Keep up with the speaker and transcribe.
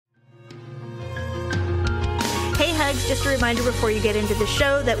mugs. Just a reminder before you get into the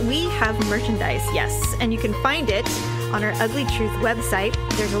show that we have merchandise, yes. And you can find it on our Ugly Truth website.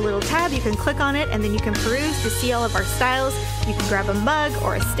 There's a little tab. You can click on it, and then you can peruse to see all of our styles. You can grab a mug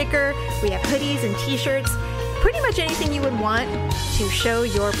or a sticker. We have hoodies and t-shirts. Pretty much anything you would want to show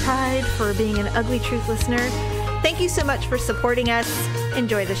your pride for being an Ugly Truth listener. Thank you so much for supporting us.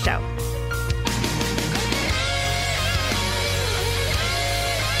 Enjoy the show.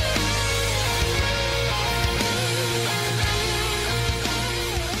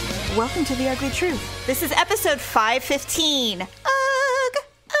 Welcome to The Ugly Truth. This is episode 515. Ugh.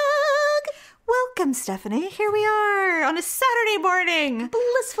 Welcome, Stephanie. Here we are on a Saturday morning.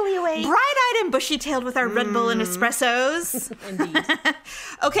 Blissfully awake. Bright-eyed and bushy-tailed with our Red Bull and espressos. Indeed.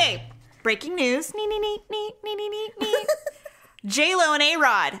 Okay, breaking news. J-Lo and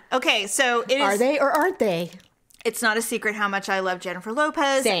A-Rod. Okay, so it is... Are they or aren't they? It's not a secret how much I love Jennifer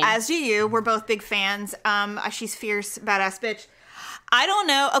Lopez. Same. As do you. We're both big fans. She's fierce, badass bitch. I don't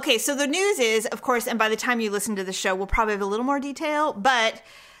know. Okay, so the news is, of course, and by the time you listen to the show, we'll probably have a little more detail, but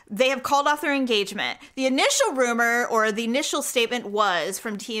they have called off their engagement. The initial rumor or the initial statement was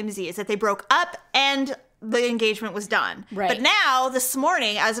from TMZ is that they broke up and the engagement was done. Right. But now, this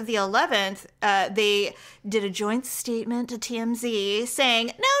morning, as of the 11th, they did a joint statement to TMZ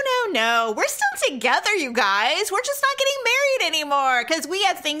saying, no, we're still together, you guys. We're just not getting married anymore because we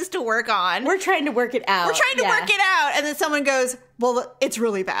have things to work on. We're trying to work it out. We're trying to work it out. And then someone goes, well, it's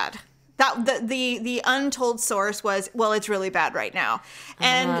really bad. That the untold source was, well, it's really bad right now.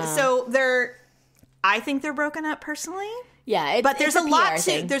 And so I think they're broken up personally. Yeah, but there's a lot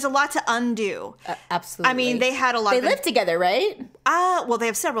to undo. Absolutely. I mean, they had a lot. They live together, right? Well, they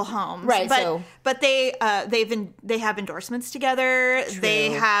have several homes, right? But they have endorsements together. True.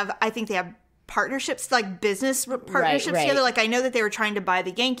 I think they have partnerships, like business partnerships right. together. Like I know that they were trying to buy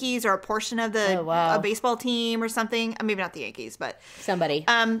the Yankees or a portion of a baseball team or something. Maybe not the Yankees, but somebody.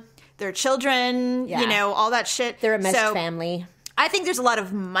 Their children, all that shit. They're a meshed family. I think there's a lot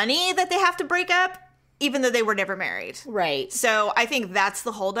of money that they have to break up, even though they were never married. Right. So I think that's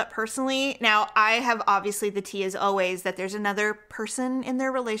the holdup personally. Now, I have obviously the tea as always that there's another person in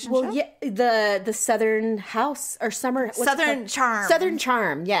their relationship. Well, yeah, the Southern House or Summer... Southern Charm. Southern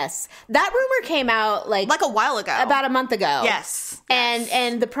Charm, yes. That rumor came out like a while ago. About a month ago. Yes.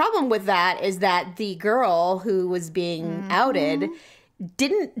 And the problem with that is that the girl who was being outed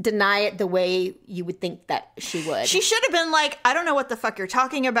didn't deny it the way you would think that she would. She should have been like, I don't know what the fuck you're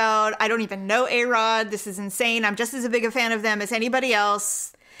talking about. I don't even know A-Rod. This is insane. I'm just as big a fan of them as anybody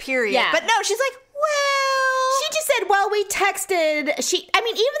else, period. Yeah. But no, she's like, well... She just said, well, we texted.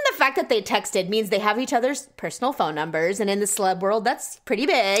 Even the fact that they texted means they have each other's personal phone numbers. And in the celeb world, that's pretty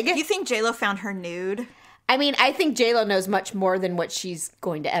big. You think J-Lo found her nude? I mean, I think J-Lo knows much more than what she's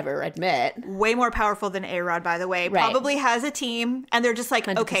going to ever admit. Way more powerful than A-Rod, by the way. Right. Probably has a team, and they're just like,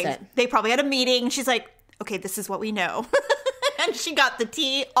 100%. Okay, they probably had a meeting. She's like, okay, this is what we know. And she got the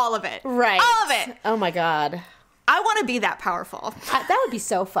tea, all of it. Right. All of it. Oh, my God. I want to be that powerful. That would be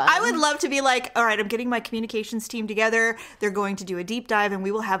so fun. I would love to be like, all right, I'm getting my communications team together. They're going to do a deep dive, and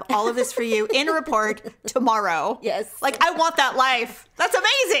we will have all of this for you in a report tomorrow. Yes. Like, I want that life. That's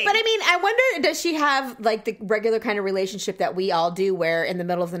amazing. But I mean, I wonder, does she have like the regular kind of relationship that we all do where in the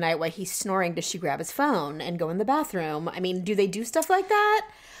middle of the night while he's snoring, does she grab his phone and go in the bathroom? I mean, do they do stuff like that?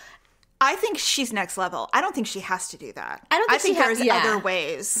 I think she's next level. I don't think she has to do that. I think there's other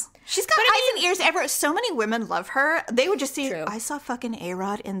ways. She's got eyes and ears everywhere. So many women love her. They would just see, True. I saw fucking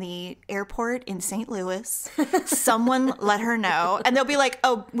A-Rod in the airport in St. Louis. Someone let her know. And they'll be like,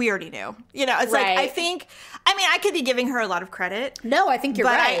 oh, we already knew. It's Right. like, I could be giving her a lot of credit. No, I think you're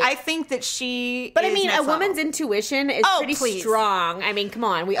right. But I think that she But is I mean, next a level. woman's intuition is pretty strong. I mean, come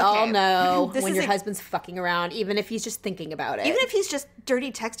on. We all know when your husband's fucking around, even if he's just thinking about it. Even if he's just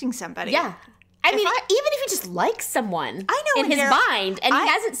dirty texting somebody. Yeah. I mean, even if he just likes someone in his mind, and he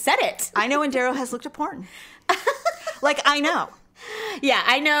hasn't said it. I know when Darrow has looked at porn. I know. Yeah,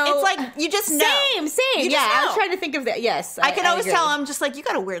 I know. It's like, you just know. Same. You Yeah, just know. I was trying to think of that. Yes. I can always agree. tell I'm just like, you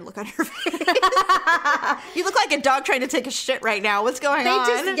got a weird look on your face. You look like a dog trying to take a shit right now. What's going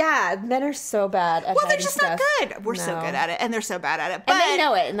on? Men are so bad at they're just stuff. not good. We're so good at it, and they're so bad at it. But, and they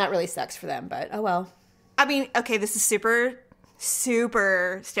know it, and that really sucks for them, but oh well. I mean, okay, this is super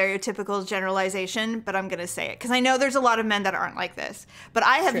stereotypical generalization, but I'm going to say it because I know there's a lot of men that aren't like this. But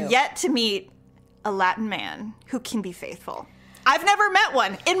I have yet to meet a Latin man who can be faithful. I've never met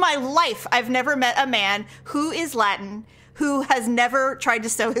one. In my life, I've never met a man who is Latin who has never tried to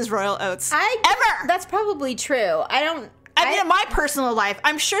sow his royal oats. Ever. That's probably true. I mean, in my personal life,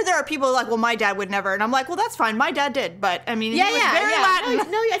 I'm sure there are people who are like, well, my dad would never. And I'm like, well, that's fine. My dad did. But, I mean, he was very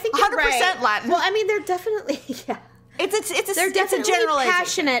Latin. No, I think you're 100% right. Latin. Well, I mean, they're definitely, It's They're a definitely generalization.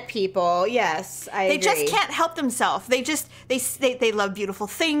 passionate people. Yes, I agree. They just can't help themselves. They love beautiful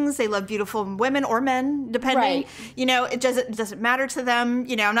things. They love beautiful women or men, depending. Right. It doesn't matter to them.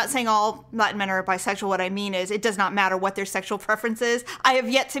 I'm not saying all Latin men are bisexual. What I mean is, it does not matter what their sexual preference is. I have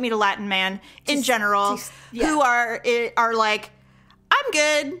yet to meet a Latin man in general who are like, I'm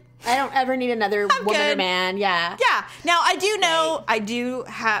good. I don't ever need another woman or man. Yeah. Yeah. Now, I do know, I do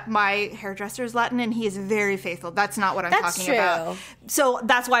have, my hairdresser is Latin, and he is very faithful. That's not what I'm talking about. So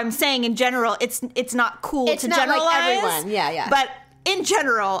that's why I'm saying, in general, it's not cool to not generalize. like everyone. Yeah. But in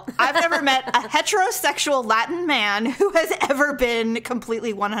general, I've never met a heterosexual Latin man who has ever been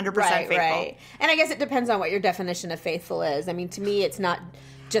completely 100% faithful. Right. And I guess it depends on what your definition of faithful is. I mean, to me, it's not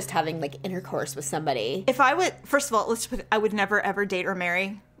just having like intercourse with somebody. If I would, first of all, I would never ever date or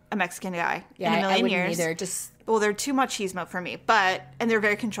marry a Mexican guy in a million years. Either. Well, they're too machismo for me, and they're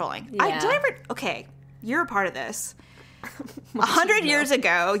very controlling. Yeah. Okay, you're a part of this. 100 years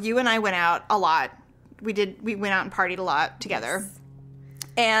ago, you and I went out a lot. We went out and partied a lot together. Yes.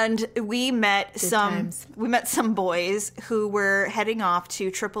 And we met some boys who were heading off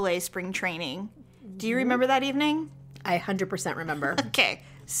to AAA spring training. Do you remember that evening? I 100% remember. Okay.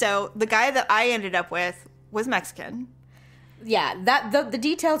 So the guy that I ended up with was Mexican. Yeah, the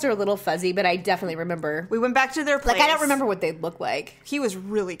details are a little fuzzy, but I definitely remember. We went back to their place. Like, I don't remember what they looked like. He was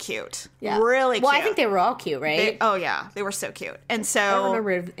really cute. Yeah. Really cute. Well, I think they were all cute, right? They were so cute. And so... I don't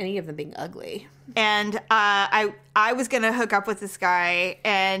remember any of them being ugly. And I was going to hook up with this guy,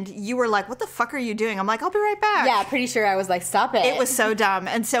 and you were like, what the fuck are you doing? I'm like, I'll be right back. Yeah, pretty sure I was like, stop it. It was so dumb.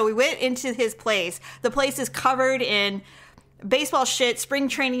 And so we went into his place. The place is covered in baseball shit, spring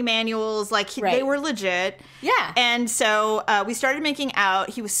training manuals, they were legit. Yeah. And so we started making out.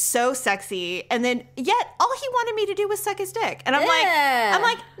 He was so sexy. And then yet all he wanted me to do was suck his dick. And I'm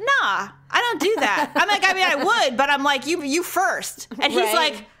like, nah, I don't do that. I'm like, I mean, I would, but I'm like, you first. And he's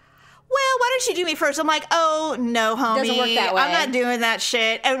like, well, why don't you do me first? I'm like, oh, no, homie. Doesn't work that way. I'm not doing that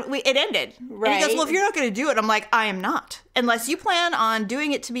shit. And it ended. Right. And he goes, well, if you're not going to do it, I'm like, I am not. Unless you plan on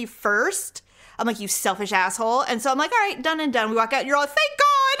doing it to me first. I'm like, you selfish asshole. And so I'm like, all right, done and done. We walk out and you're all, thank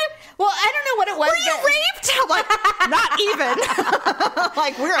God. Well, I don't know what it was. Were you raped? I'm like, not even.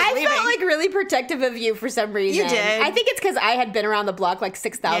 Like, we're leaving. I felt like really protective of you for some reason. You did. I think it's because I had been around the block like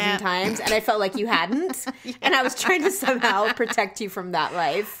 6,000 times and I felt like you hadn't. And I was trying to somehow protect you from that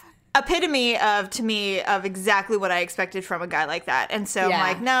life. Epitome to me of exactly what I expected from a guy like that. And so I'm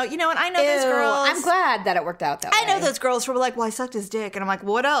like, no, you know what? I know those girls. I'm glad that it worked out that way. I know those girls who were like, well, I sucked his dick. And I'm like,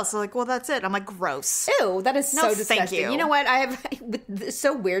 well, what else? They're like, well, that's it. I'm like, gross. Ew, that is so disgusting. Thank you. You know what? It's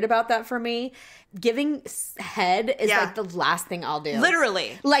so weird about that for me. Giving head is like the last thing I'll do.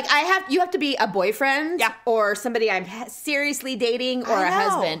 Literally. Like you have to be a boyfriend or somebody I'm seriously dating or a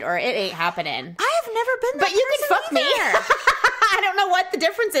husband or it ain't happening. I have never been that But you can fuck me. I don't know what the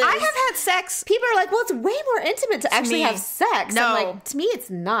difference is. I have had sex. People are like, well, it's way more intimate to actually have sex. No. I'm like, to me, it's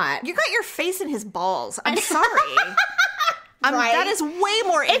not. You got your face in his balls. I'm sorry. That is way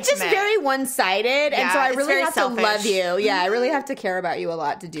more intimate. It's just very one-sided, and so I really have to love you. Yeah, I really have to care about you a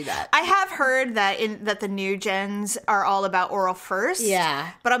lot to do that. I have heard that the new gens are all about oral first.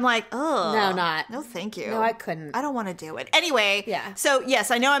 Yeah. But I'm like, oh. No, not. No, thank you. No, I couldn't. I don't want to do it. Anyway. Yeah. So, yes,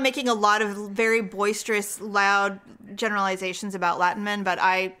 I know I'm making a lot of very boisterous, loud generalizations about Latin men, but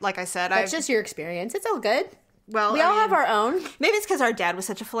like I said, That's just your experience. It's all good. Well, we all have our own. Maybe it's because our dad was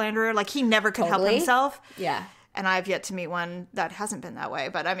such a philanderer. Like, he never could help himself. Yeah. And I've yet to meet one that hasn't been that way.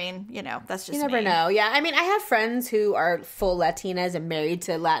 But I mean, that's just You never know. Yeah. I mean, I have friends who are full Latinas and married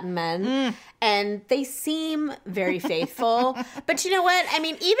to Latin men. And they seem very faithful. But you know what? I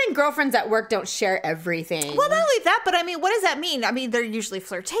mean, even girlfriends at work don't share everything. Well, not only that, but I mean, what does that mean? I mean, they're usually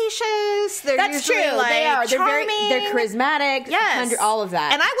flirtatious. That's true. They are. Charming. They're charismatic. Yes. All of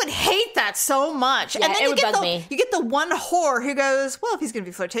that. And I would hate that so much. Yeah, and then it would bug me. You get the one whore who goes, well, if he's going to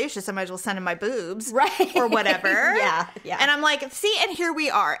be flirtatious, I might as well send him my boobs. Right. Or whatever. Yeah. And I'm like, see, and here we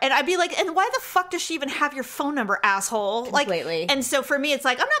are. And I'd be like, and why the fuck does she even have your phone number, asshole? Completely. And so for me, it's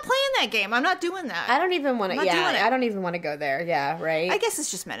like, I'm not playing that game. I'm not doing that. I don't even want to. I don't even want to go there. Yeah, right. I guess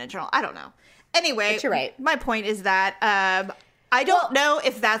it's just men in general. I don't know. Anyway, but you're right. My point is that I don't know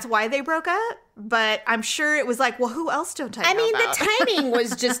if that's why they broke up, but I'm sure it was like, well, who else don't I know mean, about? the timing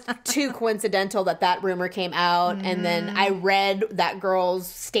was just too coincidental that rumor came out, and then I read that girl's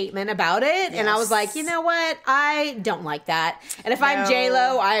statement about it, and I was like, you know what? I don't like that. And if I'm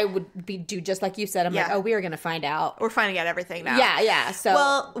J-Lo, I would do just like you said. I'm like, oh, we are going to find out. We're finding out everything now. Yeah. So,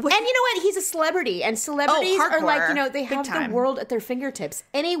 and you know what? He's a celebrity, and celebrities are like, they have the world at their fingertips.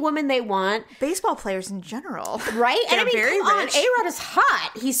 Any woman they want. Baseball players in general. Right? They're and I mean, very come rich. on, A-Rod is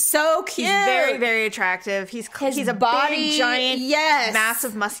hot. He's so cute. He's very very, very attractive. He's a body, big, giant, yes,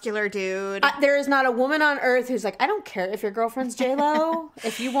 massive, muscular dude. There is not a woman on earth who's like, I don't care if your girlfriend's J-Lo.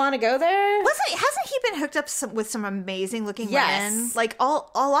 If you want to go there. Hasn't he been hooked up with some amazing looking yes. women? Like a lot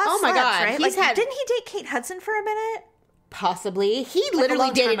of my God. right? Like, didn't he date Kate Hudson for a minute? Possibly. He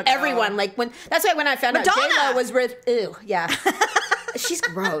literally dated everyone. Like that's why when I found Madonna. out J-Lo was with, ew, yeah. She's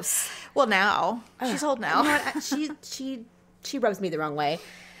gross. Well, now. She's old now. You know what? She rubs me the wrong way.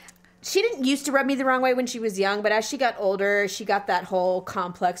 She didn't used to rub me the wrong way when she was young, but as she got older, she got that whole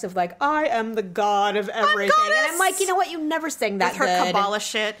complex of like, I am the god of everything. And I'm like, you know what? You never sang that with her Kabbalah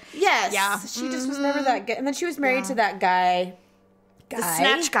shit. Yes. Yeah. She just was never that good. And then she was married to that guy. The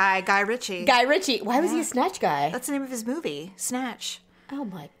Snatch guy, Guy Ritchie. Guy Ritchie. Why was he a Snatch guy? That's the name of his movie, Snatch. Oh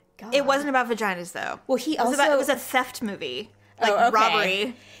my God. It wasn't about vaginas though. Well, it was a theft movie. Like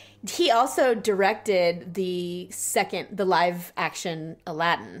robbery. He also directed the live action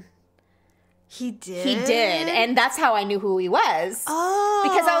Aladdin. He did? He did. And that's how I knew who he was. Oh.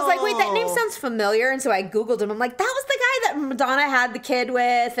 Because I was like, wait, that name sounds familiar. And so I Googled him. I'm like, that was the guy that Madonna had the kid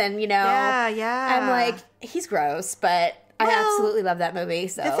with. And, you know. Yeah. I'm like, he's gross. But I absolutely love that movie.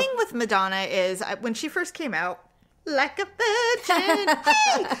 So the thing with Madonna is when she first came out, like a virgin.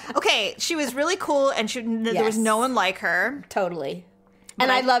 Hey! Okay, she was really cool and there was no one like her. Totally.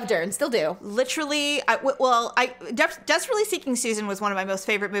 And I loved her and still do. Literally, Desperately Seeking Susan was one of my most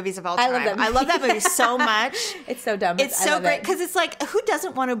favorite movies of all time. I love that movie so much. It's so dumb. It's so great because it's like, who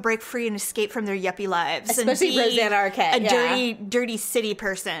doesn't want to break free and escape from their yuppie lives? Especially Roseanne Arquette. A dirty city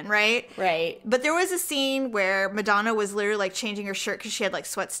person, right? Right. But there was a scene where Madonna was literally like changing her shirt because she had like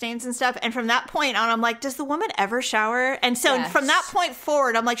sweat stains and stuff. And from that point on, I'm like, does the woman ever shower? And so from that point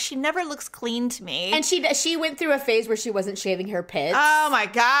forward, I'm like, she never looks clean to me. And she went through a phase where she wasn't shaving her pits. Oh my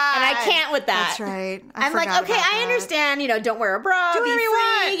God. And I can't with that. That's right. I'm like, okay, I understand, don't wear a bra, do be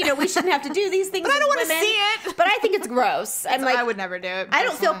free, we shouldn't have to do these things. But I don't want to see it. But I think it's gross. I'm like, I would never do it. I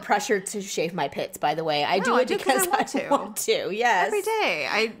don't feel pressured to shave my pits, by the way. I do it because I want to. Yes. Every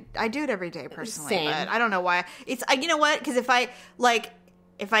day. I do it every day personally. Same. But I don't know why. It's you know what? Because if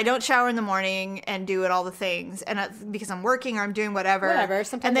I don't shower in the morning and do it all the things, and because I'm working or I'm doing whatever,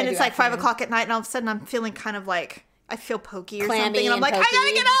 sometimes and then it's like 5 o'clock at night, and all of a sudden I'm feeling kind of like I feel pokey or clammy something, and I'm like, pokey. I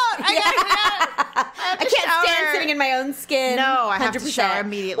gotta get out. I gotta get out. I can't stand sitting in my own skin. No, I have 100%. to shower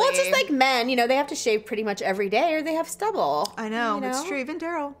immediately. Well, it's just like men, they have to shave pretty much every day, or they have stubble. I know. It's true. Even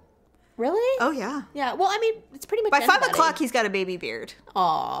Daryl. Really? Oh yeah. Yeah. Well, I mean, it's pretty much by 5 o'clock he's got a baby beard.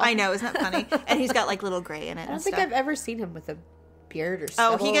 Aw. I know, isn't that funny? And he's got like little gray in it. I don't think I've ever seen him with a beard or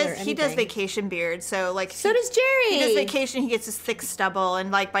stubble. He does vacation beard. So like so does Jerry. He does vacation. He gets his thick stubble,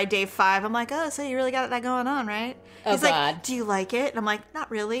 and like by day 5, I'm like, oh, so you really got that going on, right? He's like, do you like it? And I'm like,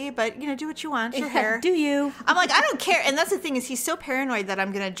 not really, but do what you want. It's your hair. Do you? I'm like, I don't care. And that's the thing is, he's so paranoid that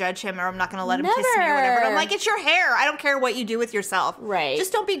I'm going to judge him or I'm not going to let him kiss me or whatever. And I'm like, it's your hair. I don't care what you do with yourself. Right.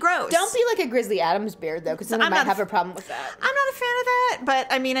 Just don't be gross. Don't be like a Grizzly Adams beard though, because someone might have a problem with that. I'm not a fan of that, but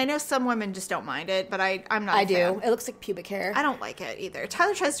I mean, I know some women just don't mind it, but I'm not. I do. It looks like pubic hair. I don't like it either.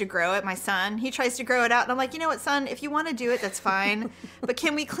 Tyler tries to grow it. My son, he tries to grow it out, and I'm like, you know what, son? If you want to do it, that's fine. But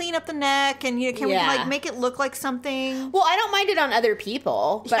can we clean up the neck and can we like make it look like something? Well, I don't mind it on other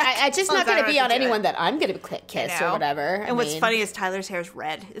people, but I just not going to be on anyone that I'm going to kiss or whatever. And what's funny is Tyler's hair is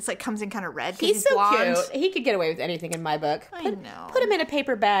red. It's like comes in kind of red. He's so blonde. cute. He could get away with anything in my book. I know. Put him in a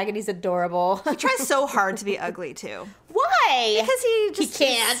paper bag and he's adorable. He tries so hard to be ugly too. Why? Because he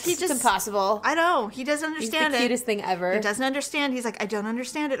can't. It's impossible. I know. He doesn't understand He's the cutest thing ever. He doesn't understand. He's like, I don't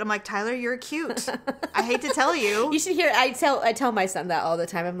understand it. I'm like, Tyler, you're cute. I hate to tell you. You should hear. I tell my son that all the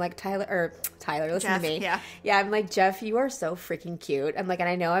time. I'm like, Tyler, listen Jeff, to me. Yeah. I'm like, Jeff, you are so freaking cute. I'm like, and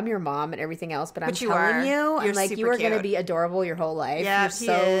I know I'm your mom and everything else, but I'm telling I'm like, you are going to be adorable your whole life. Yeah, you're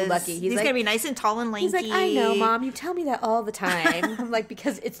so lucky. He's like, going to be nice and tall and lanky. He's like, I know, Mom. You tell me that all the time. I'm like,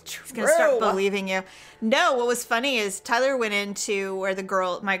 because it's true. He's going to start believing you. No, what was funny is Tyler went into where the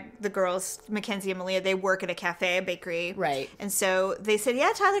girls, Mackenzie and Malia, they work at a cafe, a bakery. Right. And so they said,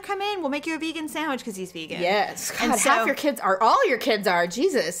 yeah, Tyler, come in. We'll make you a vegan sandwich because he's vegan. Yes. God, and half your kids are, all your kids are.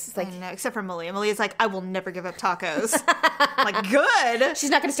 Jesus. It's like, I know, except for Malia. Malia's like, I will never give up tacos. I'm like, good.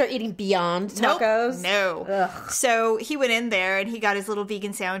 She's not going to start eating Beyond tacos? Nope. No. Ugh. So he went in there and he got his little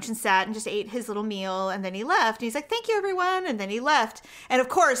vegan sandwich and sat and just ate his little meal. And then he left. And he's like, thank you, everyone. And then he left. And of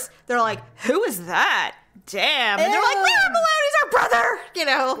course, they're like, who is that? Damn. And they're like, Leah Maloney's our brother.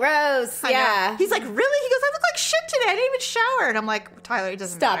 Gross. Yeah. He's like, really? He goes, I look like shit today. I didn't even shower. And I'm like, Tyler, it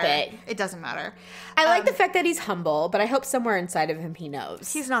doesn't matter. Stop it. It doesn't matter. I like the fact that he's humble, but I hope somewhere inside of him he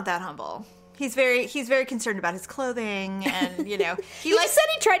knows. He's not that humble. He's very concerned about his clothing, and he just said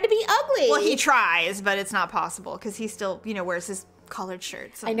he tried to be ugly. Well, he tries, but it's not possible because he still wears his collared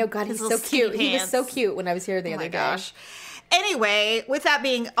shirts. I know, God, he's so cute. He was so cute when I was here the other day. Gosh. Anyway, with that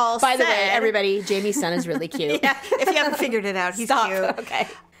being all said... By the way, everybody, Jamie's son is really cute. Yeah, if you haven't figured it out, he's cute. Okay.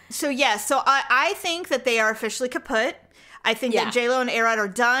 So, yes, so I think that they are officially kaput. I think that J-Lo and A-Rod are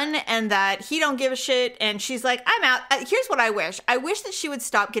done and that he don't give a shit. And she's like, I'm out. Here's what I wish. I wish that she would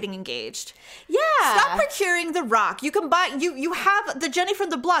stop getting engaged. Yeah. Stop procuring the rock. You can buy, you have the Jenny from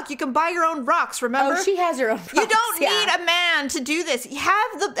the block. You can buy your own rocks, remember? Oh, she has her own rocks. You don't need a man to do this.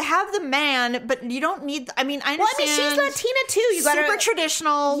 Have the man, but you don't need, I mean, I understand. Well, I mean, she's Latina too. You got super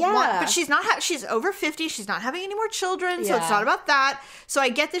traditional. Yeah. But she's not, she's over 50. She's not having any more children. So it's not about that. So I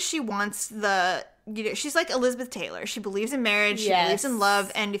get that she wants the... You know, she's like Elizabeth Taylor. She believes in marriage. She believes in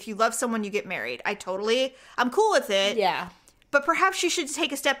love. And if you love someone, you get married. I'm cool with it. Yeah. But perhaps she should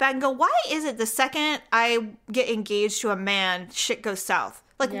take a step back and go, why is it the second I get engaged to a man, shit goes south?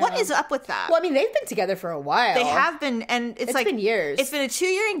 Like, what is up with that? Well, I mean, they've been together for a while. They have been, and it's like... been years. It's been a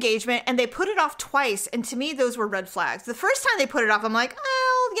 2-year engagement, and they put it off twice, and to me, those were red flags. The first time they put it off, I'm like,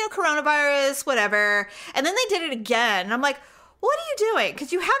 oh, you know, coronavirus, whatever. And then they did it again, and I'm like... What are you doing?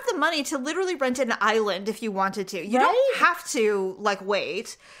 Because you have the money to literally rent an island if you wanted to. You don't have to, like,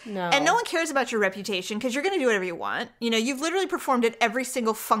 wait. No. And no one cares about your reputation because you're going to do whatever you want. You know, you've literally performed at every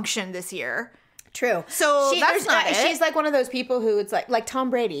single function this year. True. So that's not it. She's like one of those people who it's like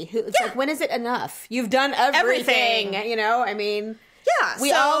Tom Brady, who it's like, when is it enough? You've done everything. You know, I mean... Yeah,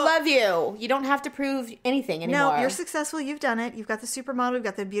 we all love you. You don't have to prove anything anymore. No, you're successful. You've done it. You've got the supermodel. You've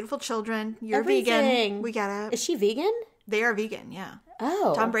got the beautiful children. You're vegan. We got it. Is she vegan? They are vegan, yeah.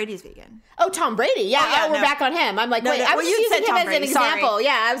 Oh. Tom Brady's vegan. Oh, Tom Brady. Yeah, we're back on him. I'm like, wait, I was just using him as an example.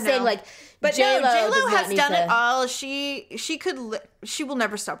 Yeah, I was saying like... But J-Lo has done it all. She will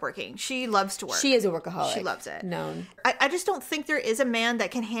never stop working. She loves to work. She is a workaholic. She loves it. Known. I just don't think there is a man that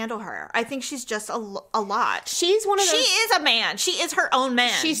can handle her. I think she's just a lot. She's one of those... She is a man. She is her own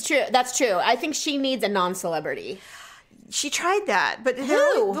man. She's true. That's true. I think she needs a non-celebrity. She tried that, but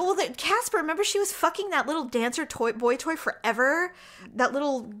who? Casper, remember she was fucking that little dancer boy toy forever? That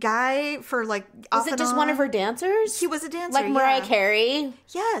little guy for like Was it just one of her dancers? He was a dancer, like Mariah Carey.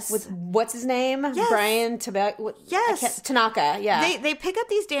 Yes. With what's his name? Yes. Brian Tanaka. Yeah. They pick up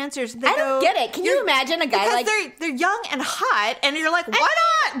these dancers. I don't get it. Can you imagine a guy because like they're young and hot, and you're like, why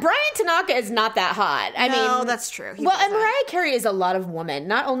not? Brian Tanaka is not that hot. I mean, that's true. And Mariah Carey is a lot of woman.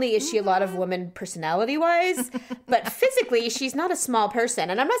 Not only is she a lot of woman personality wise, but physically she's not a small person.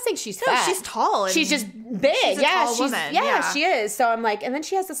 And I'm not saying she's fat. She's tall. She's just big. She's a tall woman. Yeah, she is. So I'm like, and then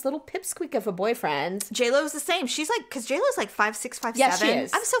she has this little pipsqueak of a boyfriend. J-Lo's the same. She's like, because J-Lo's like 5'6", 5'7". Yeah, she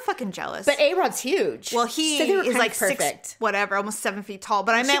is. I'm so fucking jealous. But A-Rod's huge. Well, he is like perfect. 6, whatever, almost 7 feet tall.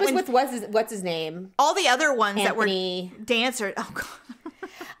 But I meant she was with what's his name? All the other ones Anthony. That were dancers. Oh god.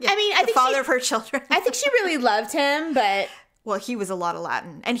 Yeah, I mean, I think the father of her children. I think she really loved him, but well, he was a lot of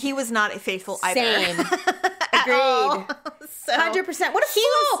Latin, and he was not faithful either. Same. Agreed. 100%. What a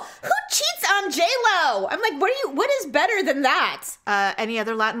fool! Who cheats on J-Lo? I'm like, what is better than that? Any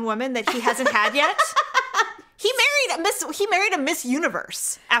other Latin woman that he hasn't had yet? He married a Miss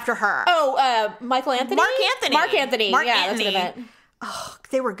Universe after her. Oh, Michael Anthony? Mark Anthony. Yeah, that's what I meant. Oh,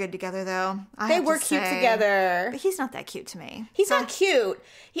 they were good together, though. They were cute together. But he's not that cute to me. He's not cute.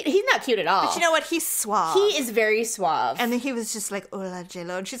 He's not cute at all. But you know what? He's suave. He is very suave. And then he was just like, hola,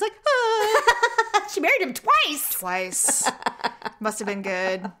 J-Lo. And she's like, ah. She married him twice. Must have been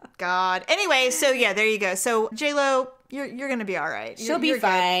good. God. Anyway, so yeah, there you go. So J-Lo, you're going to be all right. She'll be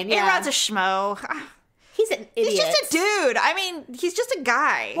fine. Yeah. A-Rod's a schmo. He's an idiot. He's just a dude. I mean, he's just a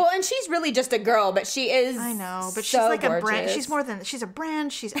guy. Well, and she's really just a girl, but she is. I know, but so she's like gorgeous. A brand. She's more than. She's a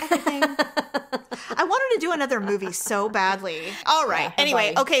brand. She's everything. I want her to do another movie so badly. All right. Yeah,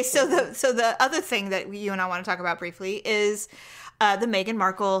 anyway, okay. So the other thing that you and I want to talk about briefly is the Meghan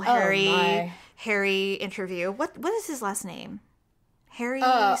Markle Harry interview. What is his last name? Harry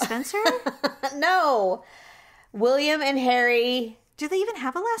Spencer? No, William and Harry. Do they even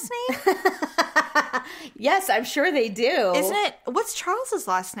have a last name? Yes, I'm sure they do. Isn't it? What's Charles's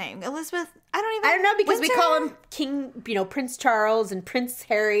last name? Elizabeth? I don't know because Windsor? We call him King, Prince Charles and Prince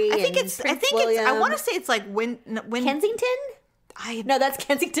Harry. I think it's I want to say it's like Kensington? No, that's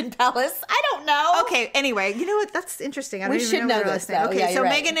Kensington Palace. I don't know. Okay, anyway, you know what? That's interesting. We should know this, though. Okay, yeah, so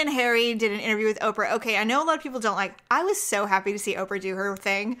right. Meghan and Harry did an interview with Oprah. Okay, I know a lot of people don't like. I was so happy to see Oprah do her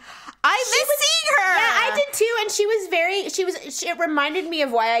thing. I miss seeing her. Yeah, I did too, and it reminded me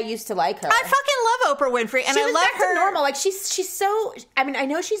of why I used to like her. I fucking love Oprah Winfrey, and I love her. Normal, like she's so. I mean, I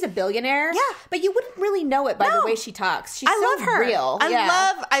know she's a billionaire. Yeah, but you wouldn't really know it by the way she talks. She's I love her. Real.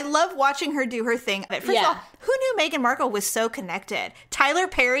 I love watching her do her thing. First of all, who knew Meghan Markle was so connected connected. Tyler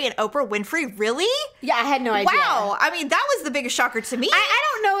Perry and Oprah Winfrey, really? Yeah, I had no idea. Wow. I mean, that was the biggest shocker to me. I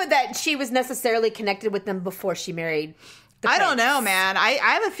don't know that she was necessarily connected with them before she married I don't know, man. I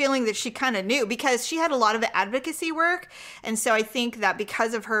have a feeling that she kind of knew because she had a lot of advocacy work. And so I think that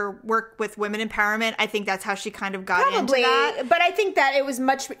because of her work with women empowerment, I think that's how she kind of got into that. But I think that it was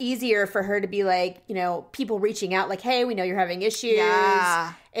much easier for her to be like, you know, people reaching out like, hey, we know you're having issues.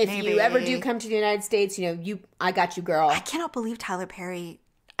 Yeah, if you ever do come to the United States, you know, I got you, girl. I cannot believe Tyler Perry.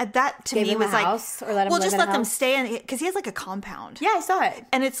 That to Gave me him was a like, house, or let him well, live just in a let them house? stay in because he has like a compound. Yeah, I saw it.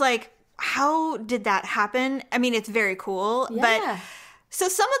 And it's like, how did that happen? I mean, it's very cool. Yeah. But so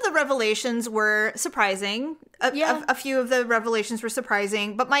some of the revelations were surprising. A few of the revelations were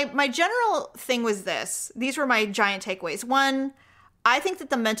surprising. But my general thing was this. These were my giant takeaways. One, I think that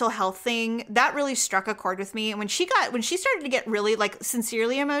the mental health thing, that really struck a chord with me. And when she started to get really like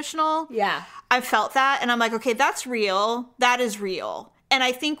sincerely emotional, yeah, I felt that. And I'm like, okay, that's real. That is real. And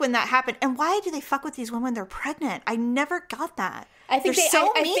I think when that happened, and why do they fuck with these women when they're pregnant? I never got that. I think they're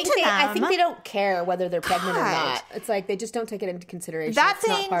so mean to them. I think they don't care whether they're pregnant or not. It's like they just don't take it into consideration. That's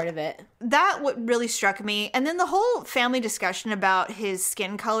not part of it. That what really struck me. And then the whole family discussion about his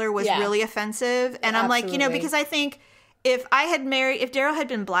skin color was really offensive. And I'm like, you know, because I think if Daryl had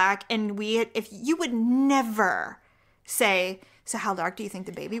been black and if you would never say, so how dark do you think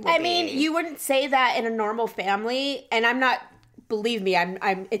the baby will be? I mean, you wouldn't say that in a normal family. And I'm not. Believe me,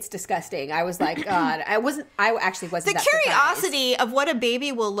 it's disgusting. I was like, God, I actually wasn't. The curiosity of what a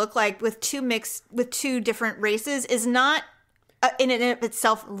baby will look like with two different races is not in and of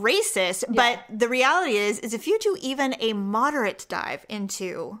itself racist, but the reality is if you do even a moderate dive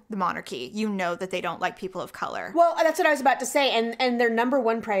into the monarchy, you know that they don't like people of color. Well, that's what I was about to say, and their number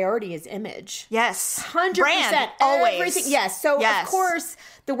one priority is image. Yes, 100%, always. Everything. Yes, so of course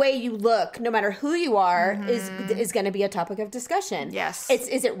the way you look, no matter who you are, is going to be a topic of discussion. Yes,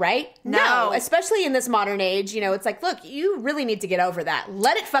 is it right? No, especially in this modern age. You know, it's like, look, you really need to get over that.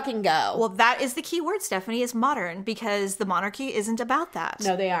 Let it fucking go. Well, that is the key word, Stephanie, is modern, because the monarchy isn't about that.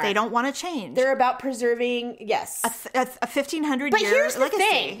 No, they aren't. They don't want to change. They're about preserving, a 1,500 year here's legacy. The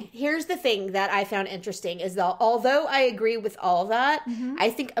thing. Here's the thing that I found interesting is that although I agree with all that, I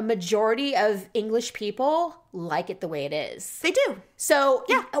think a majority of English people like it the way it is. They do. So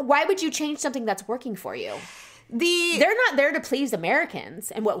why would you change something that's working for you? They're not there to please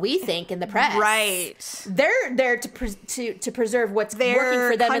Americans and what we think in the press. Right. They're there to preserve what's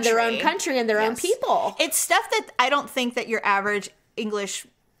working for them in their own country and their own people. It's stuff that I don't think that your average English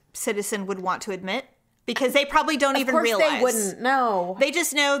citizen would want to admit, because they probably don't even realize. They wouldn't know. They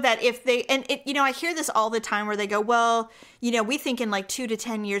just know that if they, and it, you know, I hear this all the time where they go, well, you know, we think in like 2 to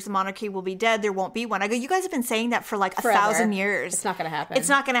 10 years the monarchy will be dead. There won't be one. I go, you guys have been saying that for like Forever. 1,000 years. It's not going to happen. It's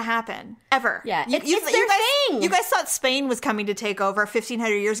not going to happen. Ever. Yeah. It's their thing. You guys thought Spain was coming to take over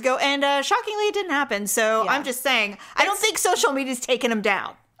 1,500 years ago, and shockingly it didn't happen. So I'm just saying, I don't think social media's taking them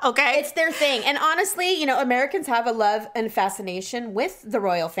down. Okay. It's their thing. And honestly, you know, Americans have a love and fascination with the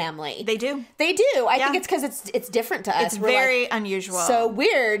royal family. They do. They do. I think it's because it's different to us. It's very unusual. So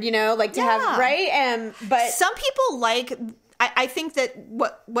weird, you know, like to have, right? But some people like, I think that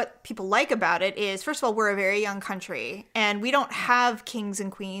what people like about it is, first of all, we're a very young country and we don't have kings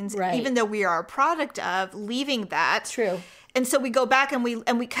and queens, even though we are a product of leaving that. True. And so we go back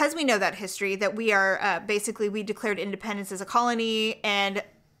and because we know that history, that we are basically, we declared independence as a colony. And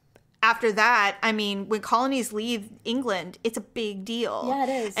after that, I mean, when colonies leave England, it's a big deal. Yeah, it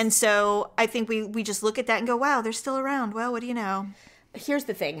is. And so I think we just look at that and go, wow, they're still around. Well, what do you know? Here's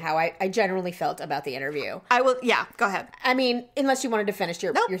the thing, how I generally felt about the interview. Go ahead. I mean, unless you wanted to finish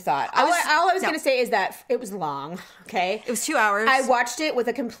your thought. All I was going to say is that it was long, okay? It was 2 hours. I watched it with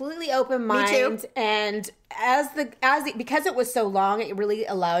a completely open mind. Me too. And because it was so long, it really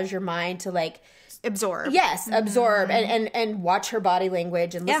allows your mind to like absorb. Yes, absorb and watch her body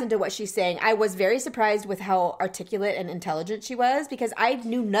language and listen to what she's saying. I was very surprised with how articulate and intelligent she was, because I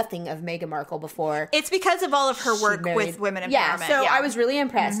knew nothing of Meghan Markle before. It's because of all of her work with women empowerment. Yeah, so I was really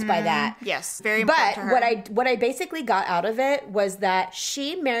impressed by that. Yes, very important to her. But what I basically got out of it was that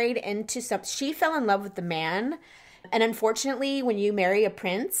she she fell in love with the man. And unfortunately, when you marry a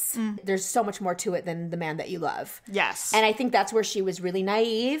prince, there's so much more to it than the man that you love. Yes. And I think that's where she was really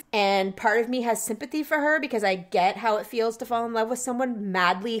naive. And part of me has sympathy for her, because I get how it feels to fall in love with someone,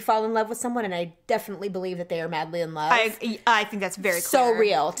 madly fall in love with someone. And I definitely believe that they are madly in love. I think that's very clear. So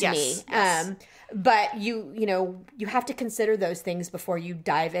real to me. Yes. But you have to consider those things before you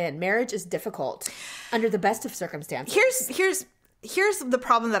dive in. Marriage is difficult under the best of circumstances. Here's the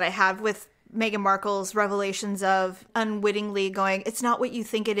problem that I have with Meghan Markle's revelations of unwittingly going, it's not what you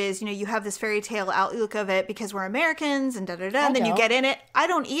think it is. You know, you have this fairy tale outlook of it because we're Americans and da-da-da, and then you get in it. I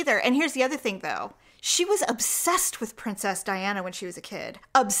don't either. And here's the other thing, though. She was obsessed with Princess Diana when she was a kid.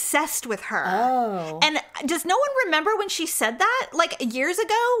 Obsessed with her. Oh. And does no one remember when she said that? Like years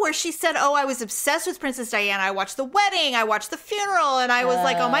ago, where she said, oh, I was obsessed with Princess Diana. I watched the wedding. I watched the funeral. And I was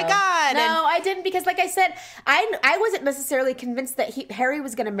like, oh my God. No, I didn't, because like I said, I wasn't necessarily convinced that Harry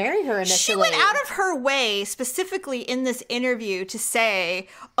was going to marry her initially. She went out of her way, specifically in this interview, to say,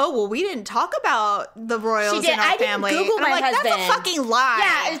 oh, well, we didn't talk about the royals in our family. Google and I'm my like, husband. That's a fucking lie.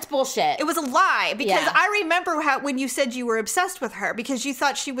 Yeah, it's bullshit. It was a lie. Because I remember when you said you were obsessed with her because you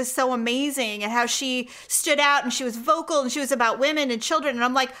thought she was so amazing and how she stood out and she was vocal and she was about women and children. And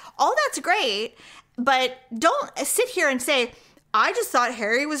I'm like, all that's great, but don't sit here and say, I just thought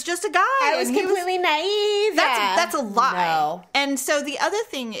Harry was just a guy. I was completely naive. That's a lie. No. And so the other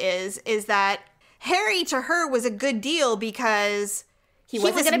thing is that Harry to her was a good deal because he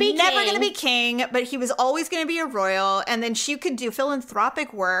was never going to be king, but he was always going to be a royal. And then she could do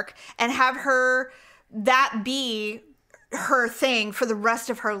philanthropic work and have that be her thing for the rest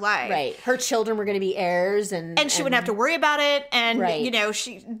of her life. Right. Her children were going to be heirs and she wouldn't have to worry about it. And, you know,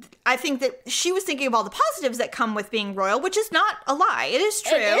 I think that she was thinking of all the positives that come with being royal, which is not a lie. It is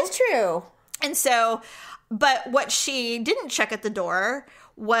true. It is true. And so, but what she didn't check at the door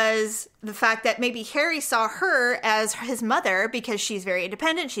was the fact that maybe Harry saw her as his mother because she's very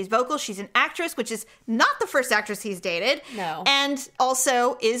independent, she's vocal, she's an actress, which is not the first actress he's dated. No. And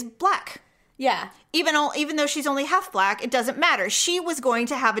also is black. Yeah. Even though she's only half black, it doesn't matter. She was going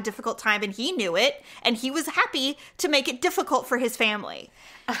to have a difficult time, and he knew it, and he was happy to make it difficult for his family.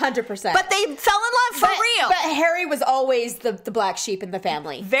 100%. But they fell in love for real. But Harry was always the black sheep in the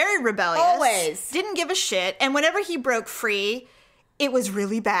family. Very rebellious. Always. Didn't give a shit. And whenever he broke free, it was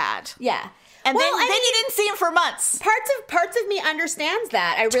really bad. Yeah. And then you didn't see him for months. Parts of me understands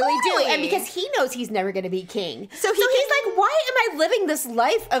that. I really do. And because he knows he's never going to be king. So he's like, why am I living this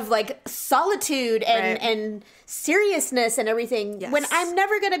life of like solitude and seriousness and everything when I'm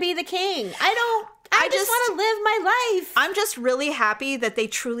never going to be the king? I just want to live my life. I'm just really happy that they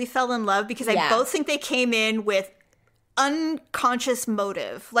truly fell in love because I both think they came in with unconscious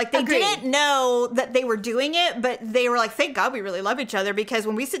motive. Like they didn't know that they were doing it, but they were like, thank God we really love each other, because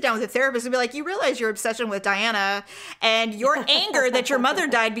when we sit down with a therapist and be like, you realize your obsession with Diana and your anger that your mother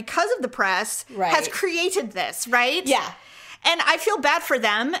died because of the press has created this, right? Yeah. And I feel bad for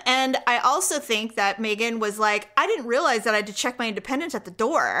them. And I also think that Meghan was like, I didn't realize that I had to check my independence at the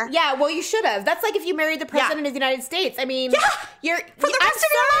door. Yeah, well, you should have. That's like if you married the president of the United States. I mean, you're for the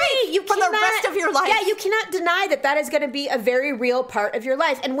rest of your life. Yeah, you cannot deny that is going to be a very real part of your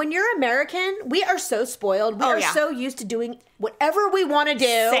life. And when you're American, we are so spoiled. We are so used to doing whatever we want to do.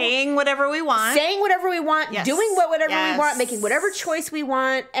 Saying whatever we want. Doing whatever we want, making whatever choice we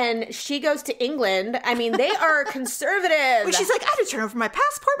want. And she goes to England. I mean, they are conservative. She's like, I had to turn over my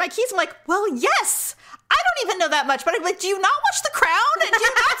passport, my keys. I'm like, well, yes. I don't even know that much. But I'm like, do you not watch The Crown? And do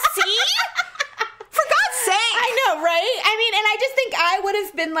you not see? For God's sake. I know, right? I mean, and I just think I would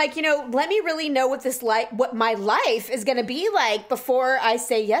have been like, let me really know what my life is going to be like before I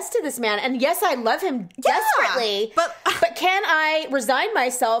say yes to this man. And yes, I love him desperately. But can I resign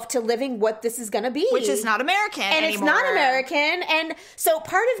myself to living what this is going to be? Which is not American anymore. It's not American. And so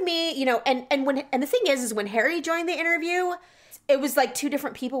part of me, and the thing is when Harry joined the interview, it was like two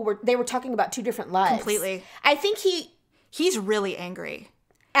different people they were talking about two different lives. Completely. I think he's really angry.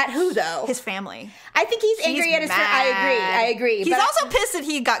 At who, though? His family. I think he's angry at his family. I agree. He's also pissed that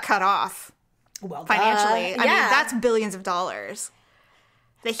he got cut off. Well, financially. I mean, that's billions of dollars.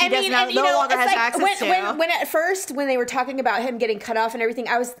 That he no longer has access to. When at first, when they were talking about him getting cut off and everything,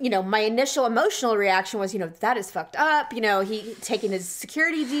 I was, my initial emotional reaction was, that is fucked up. He taking his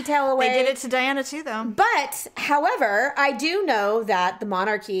security detail away. They did it to Diana too, though. But, however, I do know that the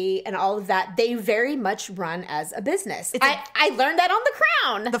monarchy and all of that, they very much run as a business. I learned that on The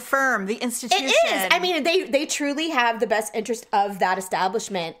Crown. The firm, the institution. It is. I mean, they truly have the best interest of that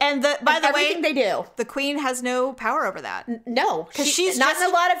establishment. And by the way, everything they do. The Queen has no power over that. No. Because she's not in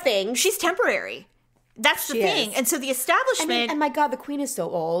a lot of things. She's temporary. That's the thing. And so the establishment... and my God, the Queen is so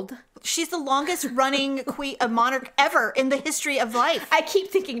old. She's the longest running monarch ever in the history of life. I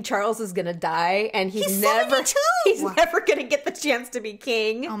keep thinking Charles is going to die, and he's never 72. He's never going to get the chance to be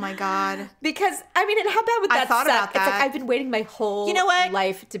king. Oh my God! Because and how bad would that thought suck? About that. It's like I've been waiting my whole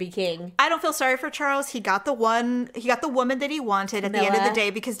life to be king. I don't feel sorry for Charles. He got the woman that he wanted at the end of the day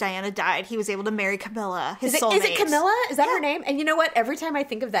because Diana died. He was able to marry Camilla, his soulmate. Is it Camilla? Is that her name? And you know what? Every time I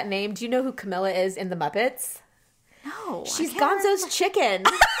think of that name, do you know who Camilla is in the Muppets? No, she's Gonzo's chicken.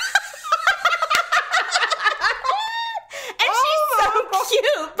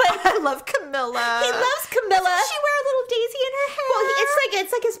 I love Camilla. He loves Camilla. Doesn't she wear a little daisy in her hair? Well,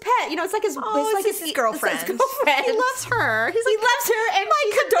 it's like his pet. You know, it's like his his girlfriend. It's his girlfriend. He loves her. He loves her, and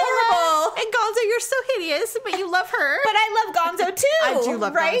she's adorable. And Gonzo, you're so hideous, but you love her. But I love Gonzo too. I do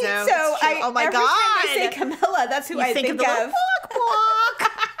love right? Gonzo. So oh my every god! time I say Camilla, that's who I think of. The of.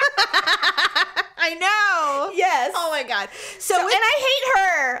 Walk. I know. Yes. Oh my god. So and I hate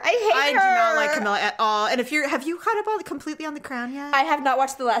her. I do not like Camilla at all. And have you caught up completely on The Crown yet? I have not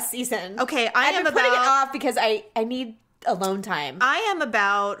watched the last season. Okay, I've been putting it off because I need alone time. I am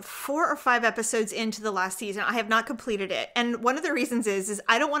about 4 or 5 episodes into the last season. I have not completed it. And one of the reasons is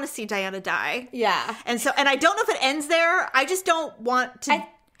I don't want to see Diana die. Yeah. And I don't know if it ends there. I just don't want to.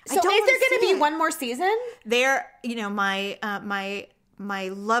 So is there going to be one more season? There, my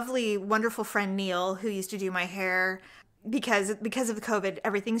lovely, wonderful friend Neil, who used to do my hair, because of the COVID,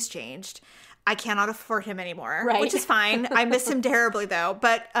 everything's changed. I cannot afford him anymore, which is fine. I miss him terribly, though.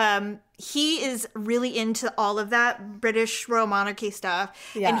 But he is really into all of that British royal monarchy stuff.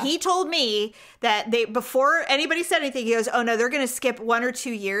 Yeah. And he told me that before anybody said anything, he goes, oh no, they're going to skip 1 or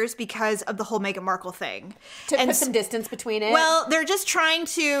 2 years because of the whole Meghan Markle thing. To put some distance between it? Well, they're just trying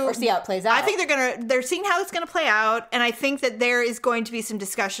to... Or see how it plays out. I think they're seeing how it's going to play out. And I think that there is going to be some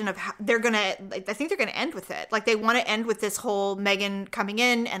discussion of how I think they're going to end with it. Like they want to end with this whole Meghan coming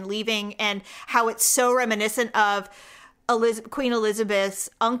in and leaving and how it's so reminiscent of Queen Elizabeth's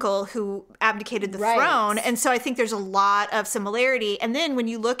uncle who abdicated the throne. And so I think there's a lot of similarity. And then when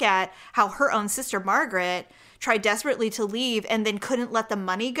you look at how her own sister Margaret tried desperately to leave and then couldn't let the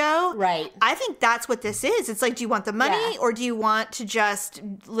money go. Right. I think that's what this is. It's like, do you want the money or do you want to just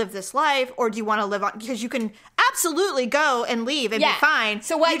live this life or do you want to live on? Because you can absolutely go and leave and be fine.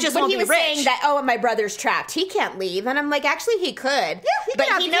 So what, you just when won't he be was rich. saying that, oh, my brother's trapped, he can't leave. And I'm like, actually, he could. Yeah, but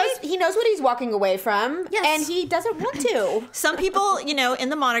he knows what he's walking away from. Yes. And he doesn't want to. Some people, in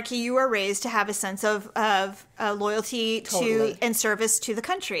the monarchy, you are raised to have a sense of loyalty to and service to the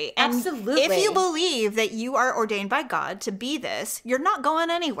country. And absolutely. If you believe that you are ordained by God to be this, you're not going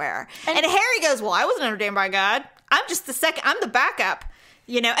anywhere. And Harry goes, well, I wasn't ordained by God. I'm just I'm the backup.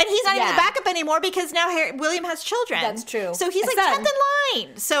 And he's not even the backup anymore because now William has children. That's true. So he's 10th in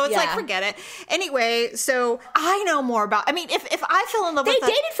line. So it's like, forget it. Anyway, so I know more about, if I fell in love with They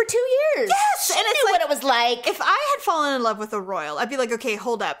dated for 2 years. Yes. And it's what it was like. If I had fallen in love with a royal, I'd be like, okay,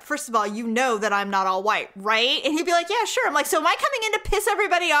 hold up. First of all, you know that I'm not all white, right? And he'd be like, yeah, sure. I'm like, so am I coming in to piss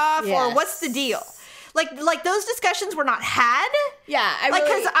everybody off or what's the deal? Like those discussions were not had. Yeah, I'm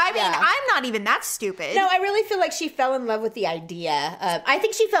not even that stupid. No, I really feel like she fell in love with the idea. I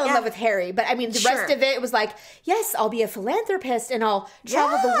think she fell in love with Harry, but the rest of it was like, yes, I'll be a philanthropist and I'll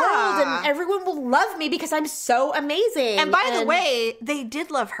travel the world and everyone will love me because I'm so amazing. And by the way, they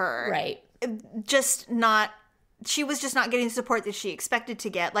did love her, right? She was just not getting the support that she expected to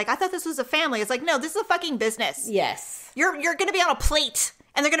get. Like I thought this was a family. It's like, no, this is a fucking business. Yes, you're going to be on a plate.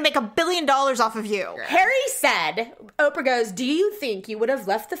 And they're going to make $1 billion off of you. Harry said, Oprah goes, do you think you would have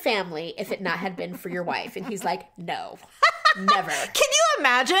left the family if it not had been for your wife? And he's like, no, never. Can you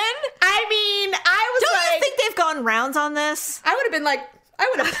imagine? Don't you think they've gone rounds on this? I would have been like, I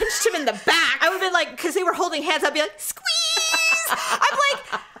would have punched him in the back. I would have been like, because they were holding hands, I'd be like, squeeze. I'm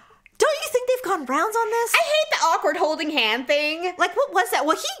like, don't you think they've gone rounds on this? I hate the awkward holding hand thing. Like, what was that?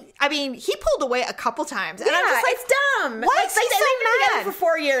 Well, he pulled away a couple times. And I'm just like, it's dumb. Why is he so mad? Together for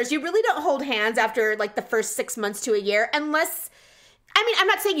 4 years. You really don't hold hands after the first 6 months to a year unless... I'm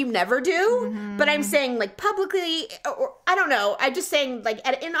not saying you never do, but I'm saying publicly, or I don't know. I'm just saying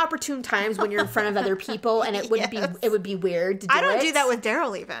at inopportune times when you're in front of other people, and it would be weird to do it. I don't do that with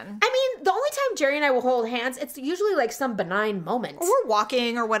Daryl even. The only time Jerry and I will hold hands, it's usually some benign moment. Or we're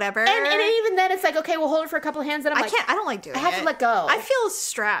walking or whatever. And even then it's okay, we'll hold it for a couple of hands, and I don't like doing it. I have to let go. I feel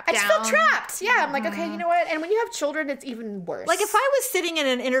strapped down. I just feel trapped. Yeah, I'm like, okay, you know what? And when you have children, it's even worse. Like if I was sitting in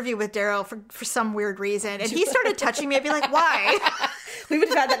an interview with Daryl for some weird reason, and he started touching me, I'd be like, why? We would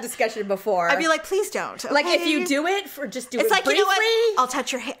have had that discussion before. I'd be like, please don't. Okay? If you do it, just do it briefly. You know what? I'll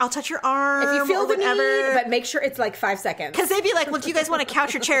touch your arm. If you feel the need, but make sure it's 5 seconds. Because they'd be like, well, do you guys want a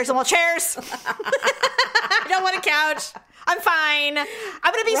couch or chairs? And chairs. I don't want a couch. I'm fine.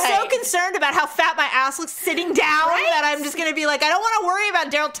 I'm going to be so concerned about how fat my ass looks sitting down that I'm just going to be like, I don't want to worry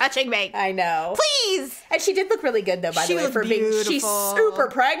about Daryl touching me. I know. Please. And she did look really good, though, by the way, for being, she's super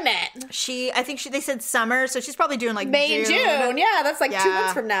pregnant. I think they said summer, so she's probably doing May and June. Yeah, that's 2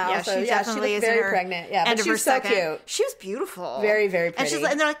 months from now. Yeah, so she definitely she is very pregnant. Yeah, but she was so cute. She was beautiful. Very, very pretty.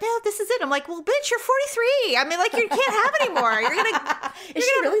 And they're like, no, this is it. I'm like, well, bitch, you're 43. You can't have any more. Is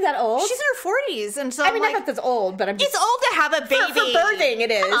she really that old? She's in her 40s. And so not that that's old, but it's old to have a baby. For birthing,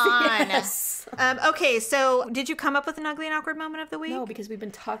 it is. Come on. Yes. Okay, so did you come up with an ugly and awkward moment of the week? No, because we've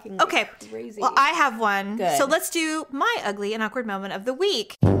been talking okay. Crazy. Well, I have one. Good. So let's do my ugly and awkward moment of the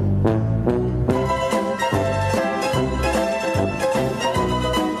week.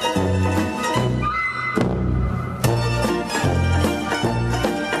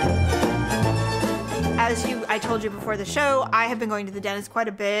 I told you before the show, I have been going to the dentist quite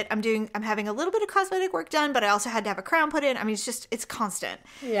a bit. I'm having a little bit of cosmetic work done, but I also had to have a crown put in. I mean, it's constant.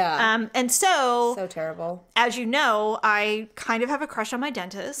 Yeah. And so terrible. As you know, I kind of have a crush on my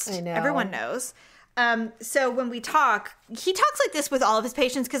dentist. I know. Everyone knows. So when we talk, he talks like this with all of his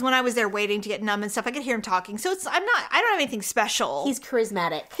patients, because when I was there waiting to get numb and stuff, I could hear him talking. So I don't have anything special. He's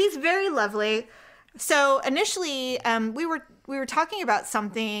charismatic. He's very lovely. So initially, we were talking about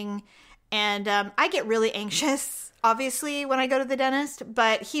something. And I get really anxious, obviously, when I go to the dentist,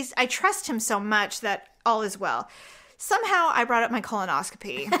 but I trust him so much that all is well. Somehow I brought up my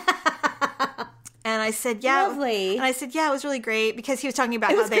colonoscopy. And I said, yeah. Lovely. And I said, yeah, it was really great, because he was talking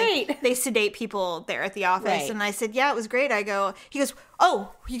about how they sedate people there at the office. Right. And I said, yeah, it was great. He goes,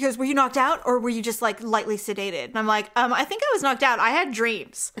 were you knocked out, or were you just like lightly sedated? And I'm like, I think I was knocked out. I had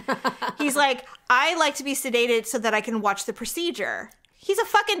dreams. He's like, I like to be sedated so that I can watch the procedure. He's a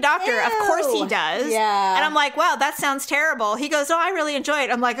fucking doctor. Ew. Of course he does. Yeah. And I'm like, wow, that sounds terrible. He goes, I really enjoy it.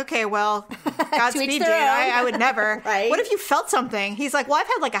 I'm like, okay, well, Godspeed, dude. I would never. Right? What if you felt something? He's like, well, I've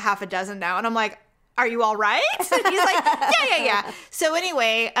had like a half a dozen now. And I'm like, are you all right? And he's like, yeah. So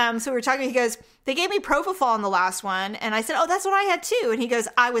anyway, so we were talking, he goes, they gave me propofol in the last one. And I said, oh, that's what I had too. And he goes,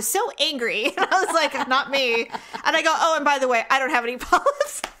 I was so angry. And I was like, not me. And I go, oh, and by the way, I don't have any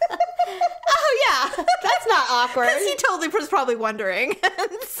polyps. Oh, yeah. That's not awkward. Because he totally was probably wondering.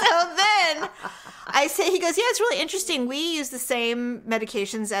 So then I say, he goes, yeah, it's really interesting. We use the same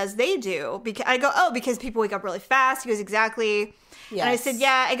medications as they do. I go, oh, because people wake up really fast. He goes, exactly. Yes. And I said,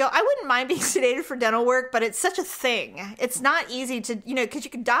 yeah, I go, I wouldn't mind being sedated for dental work, but it's such a thing. It's not easy to, because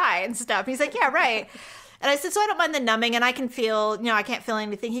you could die and stuff. He's like, yeah, right. And I said, so I don't mind the numbing, and I can feel, I can't feel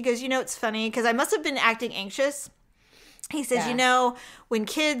anything. He goes, it's funny, because I must have been acting anxious. He says, when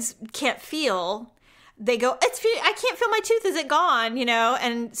kids can't feel, they go, I can't feel my tooth. Is it gone?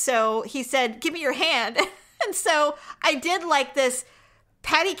 And so he said, give me your hand. And so I did like this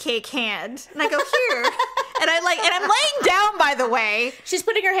patty cake hand. And I go, here. And I'm laying down, by the way. She's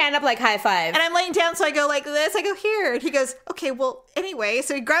putting her hand up like high five. And I'm laying down, so I go like this. I go, here. And he goes, okay, well, anyway.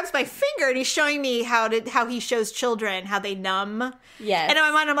 So he grabs my finger and he's showing me how he shows children how they numb. Yes. And in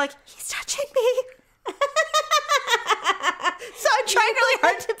my mind, I'm like, he's touching me. So I'm trying really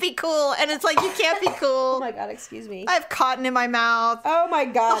hard to be cool, and it's like, you can't be cool. Oh my God, excuse me. I have cotton in my mouth. Oh my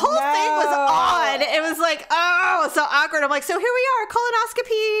God, the whole thing was odd. It was like, so awkward. I'm like, so here we are,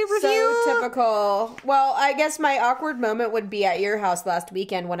 colonoscopy review. So typical. Well, I guess my awkward moment would be at your house last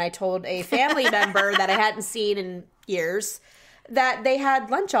weekend when I told a family member that I hadn't seen in years that they had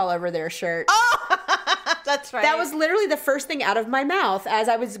lunch all over their shirt. Oh, that's right. That was literally the first thing out of my mouth as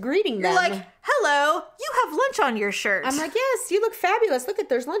I was greeting them. You're like, hello, you have lunch on your shirt. I'm like, yes, you look fabulous. Look,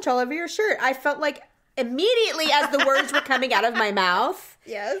 there's lunch all over your shirt. I felt like immediately as the words were coming out of my mouth,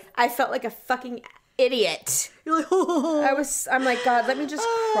 yes, I felt like a fucking idiot. You're like, oh. I'm like, God, let me just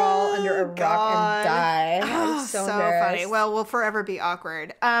crawl under a rock and die. I was so funny. Well, we'll forever be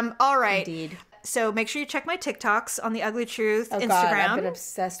awkward. All right. Indeed. So make sure you check my TikToks on the Ugly Truth Instagram. God, I've been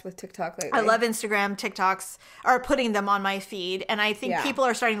obsessed with TikTok lately. I love Instagram TikToks, or putting them on my feed, and I think people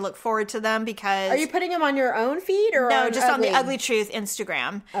are starting to look forward to them because. Are you putting them on your own feed or no? Just on the Ugly Truth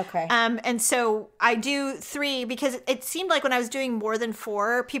Instagram. Okay. And so I do 3 because it seemed like when I was doing more than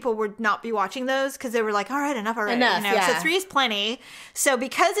 4, people would not be watching those because they were like, all right, enough already. Enough, So 3 is plenty. So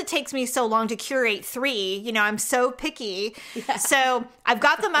because it takes me so long to curate 3, I'm so picky. Yeah. So I've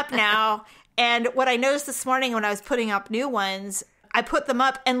got them up now. And what I noticed this morning when I was putting up new ones, I put them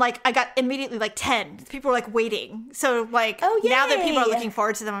up and I got immediately 10. People were waiting. So now that people are looking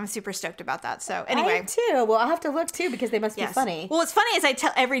forward to them, I'm super stoked about that. So anyway. I too. Well, I'll have to look too because they must be funny. Well, what's funny is I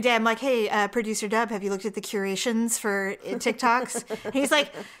tell every day, I'm like, hey, producer Dub, have you looked at the curations for TikToks? And he's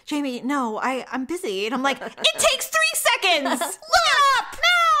like, Jamie, no, I'm busy. And I'm like, it takes 3 seconds. Look up.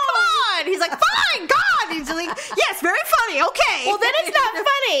 No. Come on. He's like, fine, God. He's like, yes, very funny. Okay. Well, then it's not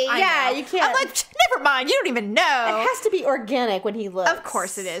funny. Yeah, you can't. I'm like, never mind. You don't even know. It has to be organic when he looks. Of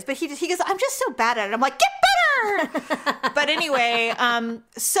course it is. But he goes, I'm just so bad at it. I'm like, get better. But anyway,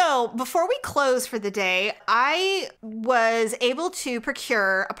 so before we close for the day, I was able to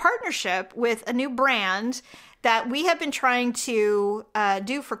procure a partnership with a new brand that we have been trying to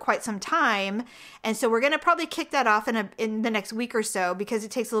do for quite some time. And so we're going to probably kick that off in the next week or so because it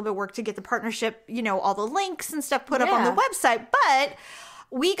takes a little bit of work to get the partnership, all the links and stuff put up on the website. But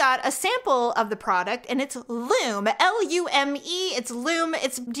we got a sample of the product, and it's Lume, L-U-M-E. It's Lume.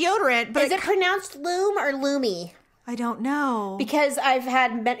 It's deodorant. But Is it pronounced Lume or Lumi? I don't know. Because I've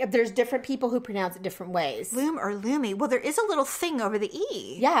had there's different people who pronounce it different ways. Lume or Lumi. Well, there is a little thing over the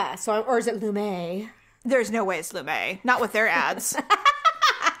E. Yeah. So, or is it Lume? There's no way it's Lume. Not with their ads.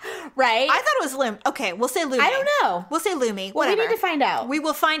 Right? I thought it was Lume. Okay, we'll say Lume. I don't know. We'll say Lumi. Well, whatever. we need to find out. We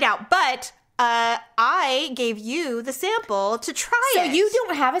will find out. But I gave you the sample to try it. So you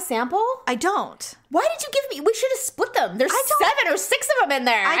don't have a sample? I don't. Why did you give me? We should have split them. There's 7 or 6 of them in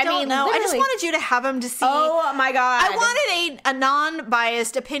there. I don't know. Literally. I just wanted you to have them to see. Oh my God. I wanted a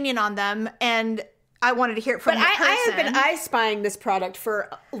non-biased opinion on them, and I wanted to hear it from the person. I have been eye-spying this product for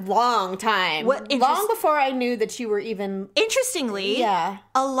a long time. Long before I knew that you were even... Interestingly, a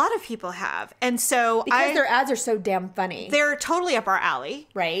lot of people have. And so because their ads are so damn funny. They're totally up our alley.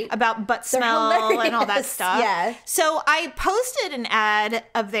 Right. About butt smell and all that stuff. Yeah. So I posted an ad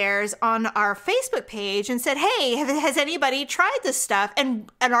of theirs on our Facebook page and said, hey, has anybody tried this stuff?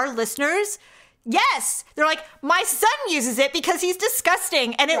 And our listeners... Yes. They're like, my son uses it because he's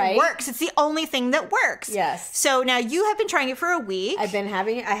disgusting and it works. It's the only thing that works. Yes. So now you have been trying it for a week. I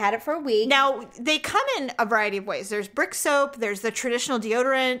had it for a week. Now, they come in a variety of ways. There's brick soap, there's the traditional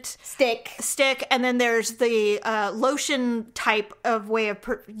deodorant stick, and then there's the lotion type of way of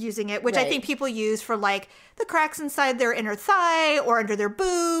using it, which I think people use for like the cracks inside their inner thigh or under their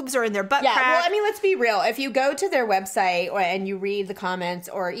boobs or in their butt crack. Well, I mean, let's be real. If you go to their website and you read the comments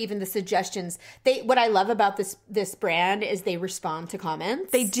or even the suggestions, what I love about this brand is they respond to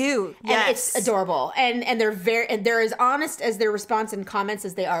comments. They do. Yes. And it's adorable. And they're as honest as their response and comments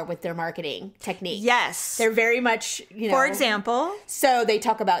as they are with their marketing technique. Yes. They're very much, For example. So they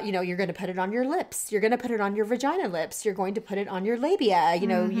talk about, you're going to put it on your lips. You're going to put it on your vagina lips. You're going to put it on your labia. You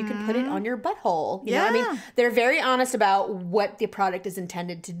can put it on your butthole. You know what I mean? They're very honest about what the product is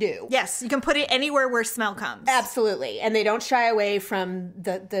intended to do. Yes, you can put it anywhere where smell comes. Absolutely. And they don't shy away from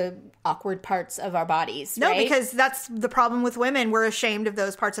the awkward parts of our bodies. No, right? because that's the problem with women. We're ashamed of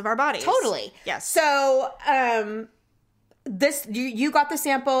those parts of our bodies. Totally. Yes. So, this you got the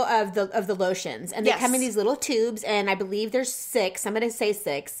sample of the lotions, and they come in these little tubes, and I believe there's 6. I'm going to say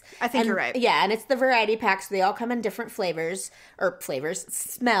 6. I think you're right. Yeah, and it's the variety pack, so they all come in different smells. It's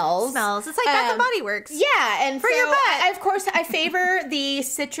like Bath and Body Works. Yeah, and for your butt. Of course, I favor the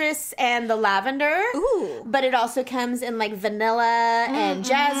citrus and the lavender. Ooh, but it also comes in like vanilla and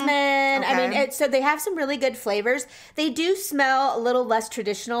jasmine. Okay. I mean, so they have some really good flavors. They do smell a little less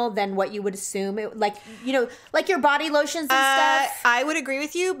traditional than what you would assume. Like your body lotions. Stuff. I would agree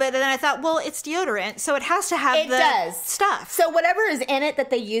with you, but then I thought, well, it's deodorant, so it has to have stuff. So whatever is in it that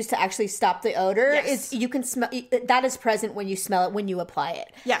they use to actually stop the odor is you can smell. That is present when you smell it when you apply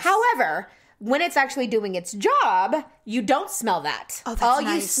it. Yes. However, when it's actually doing its job, you don't smell that. Oh, that's all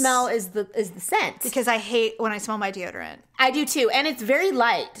nice. You smell is the scent. Because I hate when I smell my deodorant. I do too, and it's very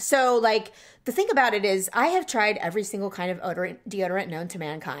light. So like. The thing about it is I have tried every single kind of deodorant known to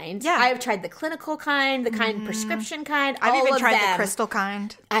mankind. Yeah. I have tried the clinical kind, the kind prescription kind, I've all even of tried them. the crystal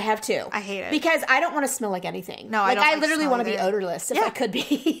kind. I have too. I hate it. Because I don't want to smell like anything. No, like, I don't. I literally want to be odorless if I could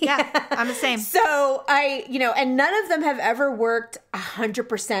be. Yeah, I'm the same. So and none of them have ever worked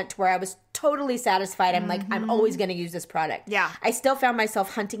 100% where I was totally satisfied. I'm like, I'm always going to use this product. Yeah. I still found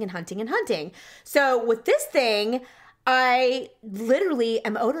myself hunting and hunting and hunting. So with this thing, I literally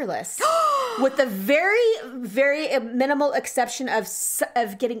am odorless. With the very, very minimal exception of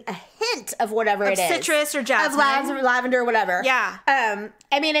getting a hint of whatever it is. Citrus or jasmine. Of lavender or whatever. Yeah.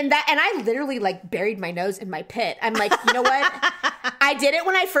 I mean, and I literally like buried my nose in my pit. I'm like, you know what? I did it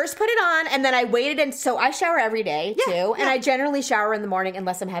when I first put it on, and then I waited, and so I shower every day too. And I generally shower in the morning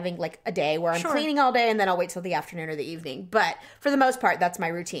unless I'm having like a day where I'm cleaning all day, and then I'll wait till the afternoon or the evening. But for the most part, that's my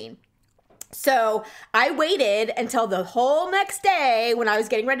routine. So I waited until the whole next day when I was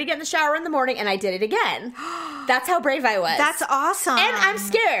getting ready to get in the shower in the morning, and I did it again. That's how brave I was. That's awesome. And I'm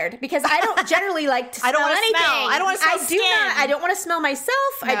scared because I don't generally like to smell anything. I don't want to smell skin. I don't want to smell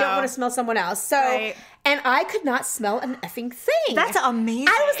myself. No. I don't want to smell someone else. So, and I could not smell an effing thing. That's amazing.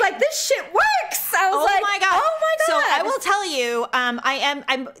 I was like, this shit works. I was my God. Oh my God. So I will tell you,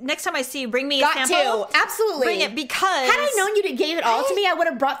 I'm next time I see you, bring me a sample. Absolutely. Bring it because had I known you gave it all to me, I would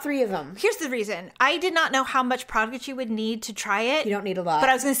have brought 3 of them. Here's the reason. I did not know how much product you would need to try it. You don't need a lot. But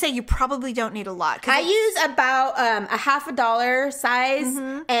I was going to say you probably don't need a lot. I use about a $50 size,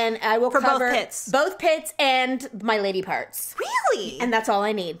 and I will cover both pits. Both pits and my lady parts. Really? And that's all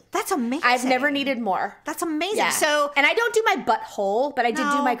I need. That's That's amazing. I've never needed more. That's amazing. Yeah. So, and I don't do my butthole, but I did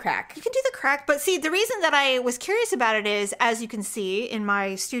do my crack. You can do the crack. But see, the reason that I was curious about it is, as you can see in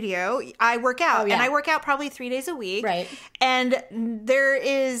my studio, I work out. And I work out probably 3 days a week. Right. And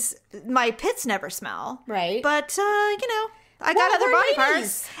my pits never smell. Right. But, I got other body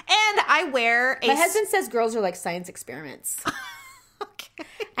parts. And I wear My husband says girls are like science experiments. Okay.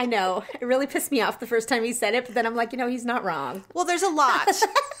 I know. It really pissed me off the first time he said it, but then I'm like, he's not wrong. Well, there's a lot.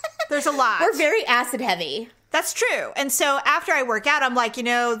 We're very acid heavy. That's true. And so after I work out, I'm like,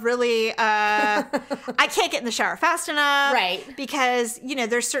 really, I can't get in the shower fast enough. Right. Because,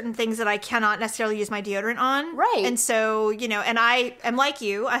 there's certain things that I cannot necessarily use my deodorant on. Right. And so, and I am like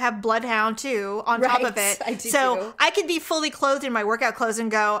you. I have bloodhound, too, on top of it. I do, so too. I could be fully clothed in my workout clothes and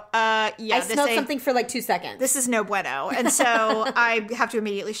go, I smelled something for like 2 seconds. This is no bueno. And so I have to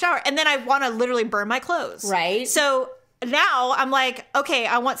immediately shower. And then I want to literally burn my clothes. Right. So now I'm like, okay,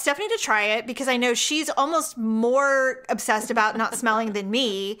 I want Stephanie to try it because I know she's almost more obsessed about not smelling than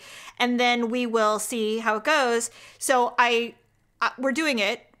me. And then we will see how it goes. So we're doing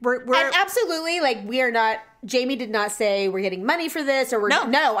it. We're and absolutely, like, we are not, Jamie did not say we're getting money for this or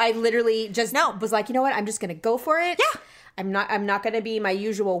no, I literally just was like, you know what? I'm just going to go for it. Yeah. I'm not going to be my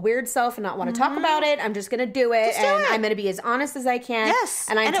usual weird self and not want to talk about it. I'm just going to do it. I'm going to be as honest as I can. Yes.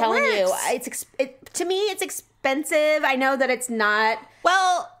 And I'm telling you, to me, it's expensive. I know that it's not.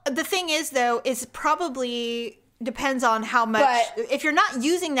 Well, the thing is, though, is probably depends on how much. But if you're not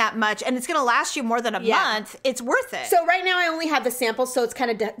using that much and it's going to last you more than a month, it's worth it. So right now I only have the samples, so it's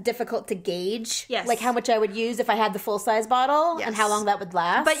kind of difficult to gauge like how much I would use if I had the full-size bottle and how long that would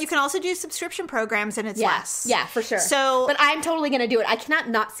last. But you can also do subscription programs and it's less. Yeah, for sure. So, but I'm totally going to do it. I cannot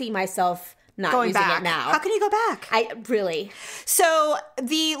not see myself not going using back. it now. How can you go back? I really. So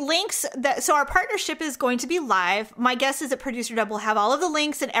the links so our partnership is going to be live. My guess is that Producer Dub will have all of the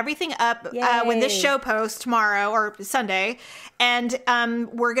links and everything up when this show posts tomorrow or Sunday. And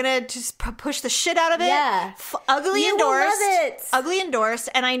we're going to just push the shit out of it. Yeah. Ugly you endorsed. Will love it. Ugly endorsed.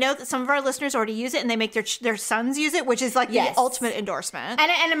 And I know that some of our listeners already use it and they make their sons use it, which is like the ultimate endorsement.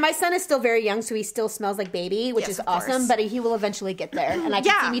 And my son is still very young, so he still smells like baby, which is awesome. But he will eventually get there. And I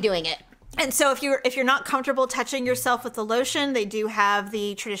can see me doing it. And so if you're not comfortable touching yourself with the lotion, they do have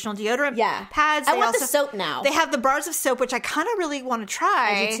the traditional deodorant pads. I want the soap now. They have the bars of soap, which I kind of really want to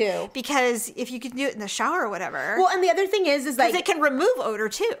try. I do too. Because if you can do it in the shower or whatever. Well, and the other thing is like it can remove odor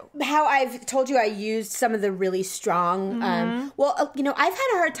too. How I've told you I used some of the really strong. I've had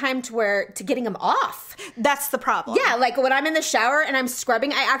a hard time to getting them off. That's the problem. Yeah, like when I'm in the shower and I'm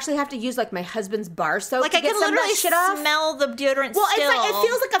scrubbing, I actually have to use like my husband's bar soap. Like to I can literally smell the deodorant. Well, still. it's like it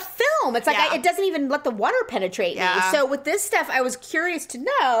feels like a film. It's like it doesn't even let the water penetrate me. So with this stuff, I was curious to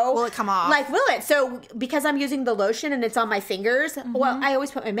know, will it come off? Like, will it? So because I'm using the lotion and it's on my fingers, well, I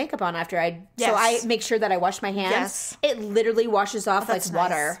always put my makeup on after so I make sure that I wash my hands. Yes. It literally washes off like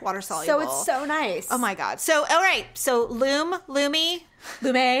water. Nice. Water soluble. So it's so nice. Oh my God. So, all right. So Lume. We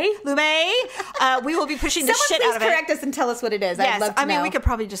will be pushing the shit out of it. Someone please correct us and tell us what it is. Yes. I'd love to know. I mean, we could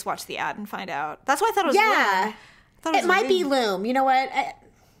probably just watch the ad and find out. That's why I thought it was Lume. It might be Lume. You know what?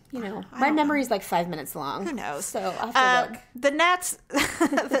 My memory's like 5 minutes long. Who knows? So I'll have to look. The gnats,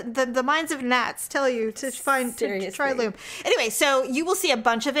 the minds of gnats tell you to try Lume. Anyway, so you will see a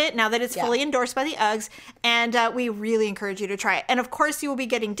bunch of it now that it's fully endorsed by the Uggs, and we really encourage you to try it. And of course, you will be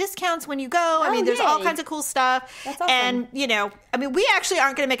getting discounts when you go. I mean, there's all kinds of cool stuff. That's awesome. And we actually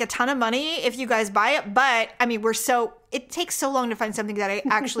aren't going to make a ton of money if you guys buy it, but I mean, it takes so long to find something that I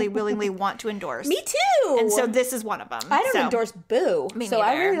actually willingly want to endorse. Me too. And so this is one of them. I don't endorse Boo. Me so neither.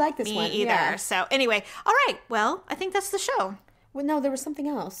 I really like this one. Me either. Yeah. So anyway, all right. Well, I think that's the show. Well, no, there was something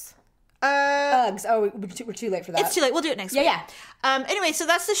else. Uggs. Oh, we're too late for that. It's too late. We'll do it next week. Yeah. Anyway, so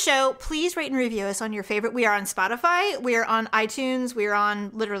that's the show. Please rate and review us on your favorite. We are on Spotify. We are on iTunes. We are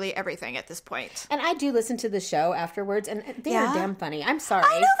on literally everything at this point. And I do listen to the show afterwards, and they are damn funny. I'm sorry.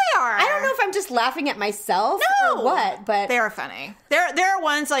 I know they are. I don't know if I'm just laughing at myself or what, but they are funny. There are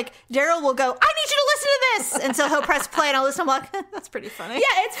ones like Daryl will go, I need you to listen to this. And so he'll press play and I'll listen. I'm like, that's pretty funny. Yeah,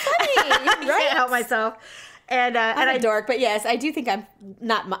 it's funny. I can't help myself. And I'm a dork, but yes, I do think I'm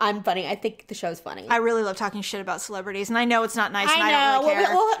funny. I think the show's funny. I really love talking shit about celebrities, and I know it's not nice, and I don't really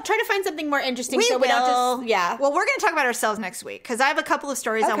care. We'll try to find something more interesting. We don't just Well, we're going to talk about ourselves next week because I have a couple of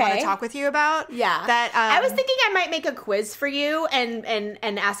stories I want to talk with you about. Yeah, that I was thinking I might make a quiz for you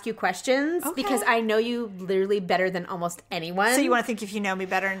and ask you questions because I know you literally better than almost anyone. So you want to think if you know me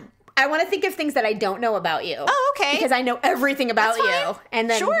better? I want to think of things that I don't know about you. Oh, okay. Because I know everything about you. And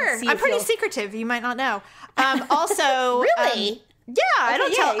then I'm pretty secretive. You might not know. Also, really? Yeah, I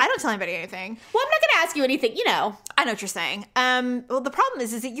don't tell anybody anything. Well, I'm not going to ask you anything, I know what you're saying. Well, the problem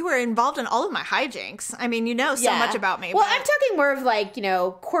is that you were involved in all of my hijinks. I mean, you know so much about me. Well, I'm talking more of like,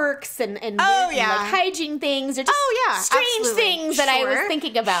 quirks and like hygiene things or just strange things that I was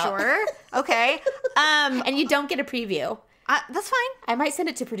thinking about. Sure. Okay. And you don't get a preview. That's fine. I might send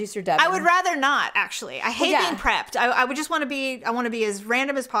it to producer Devin. I would rather not, actually. I hate being prepped. I would just want to be as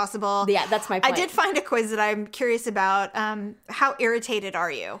random as possible. Yeah, that's my point. I did find a quiz that I'm curious about. How irritated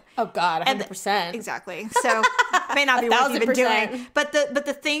are you? Oh, God, 100%. Exactly. So it may not be worth even doing. But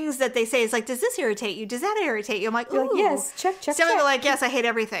the things that they say is like, does this irritate you? Does that irritate you? I'm like, ooh. Like, yes, check. So I'm like, yes, I hate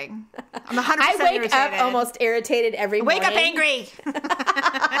everything. I'm 100% irritated. I wake up almost irritated every morning. Wake up angry.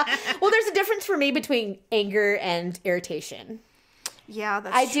 Well, there's a difference for me between anger and irritation. Yeah,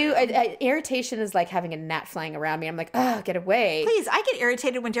 that's true. Irritation is like having a gnat flying around me. I'm like, oh, get away. Please, I get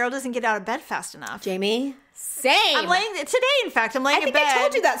irritated when Daryl doesn't get out of bed fast enough. Jamie, same. I'm laying today, in fact, I'm laying in bed. I think I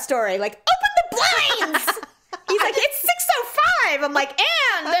told you that story. Like, open the blinds. He's like, it's 6:05. I'm like,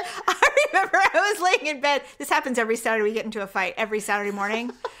 and I remember I was laying in bed. This happens every Saturday. We get into a fight every Saturday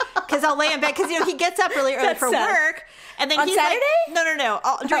morning because I'll lay in bed because he gets up really early for work. And then on he's Saturday? Like, no,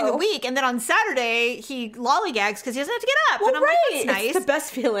 during the week. And then on Saturday, he lollygags because he doesn't have to get up. Well, and I'm like, that's nice. It's the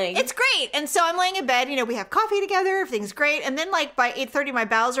best feeling. It's great. And so I'm laying in bed. We have coffee together. Everything's great. And then like by 8:30, my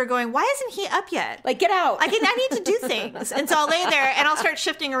bowels are going, why isn't he up yet? Like, get out. I need to do things. And so I'll lay there and I'll start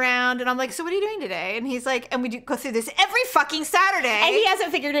shifting around. And I'm like, so what are you doing today? And he's like, and we go through this every fucking Saturday. And he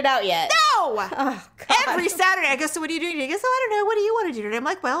hasn't figured it out yet. No! Oh, God. Every Saturday. I go, so what are you doing today? He goes, oh, I don't know. What do you want to do today? I'm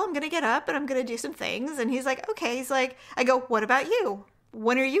like, well, I'm going to get up and I'm going to do some things. And he's like, okay. He's like, I go, what about you?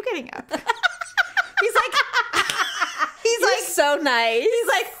 When are you getting up? He's like, so nice. He's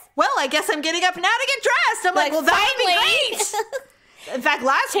like, well, I guess I'm getting up now to get dressed. I'm like, well, that would be great. In fact,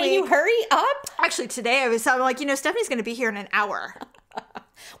 last week. Can you hurry up? Actually, today I'm like, Stephanie's going to be here in an hour.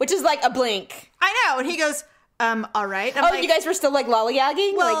 Which is like a blink. I know. And he goes, all right. I'm like, you guys were still like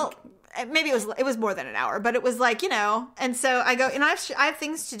lollygagging? Well, maybe it was more than an hour, but it was like, and so I go, and I have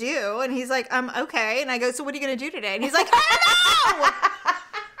things to do. And he's like, okay. And I go, so what are you going to do today? And he's like, I don't know.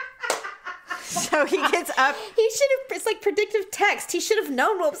 So he gets up. It's like predictive text. He should have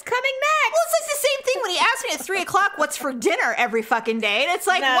known what was coming next. Well, it's like the same thing when he asked me at 3:00 what's for dinner every fucking day. And it's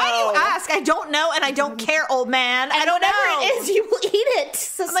like, why do you ask? I don't know, and I don't care, old man. And I don't know. Whatever it is, you will eat it.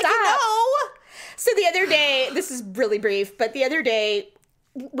 So I'm stop. Like, So the other day, this is really brief, but the other day,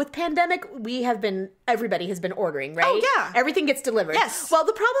 with pandemic, everybody has been ordering, right? Oh, yeah. Everything gets delivered. Yes. Well,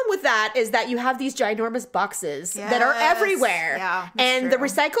 the problem with that is that you have these ginormous boxes that are everywhere. Yeah, and the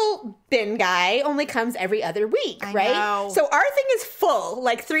recycle bin guy only comes every other week, right? Know. So our thing is full,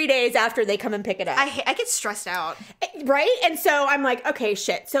 like 3 days after they come and pick it up. I get stressed out. Right? And so I'm like, okay,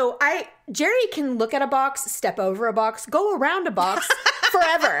 shit. So Jerry can look at a box, step over a box, go around a box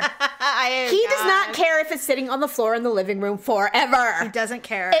forever. He does not care if it's sitting on the floor in the living room forever. He doesn't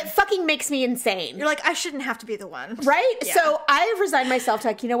care. It fucking makes me insane. You're like, I shouldn't have to be the one. Right? Yeah. So I resigned myself to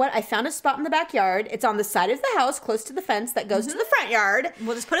like, you know what? I found a spot in the backyard. It's on the side of the house, close to the fence that goes to the front yard.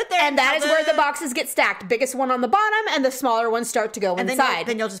 We'll just put it there. And that is where the boxes get stacked. Biggest one on the bottom and the smaller ones start to go inside.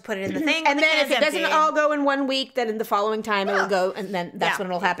 Then you'll just put it in the thing. And then if it doesn't all go in 1 week, then in the following time it will go, and then that's when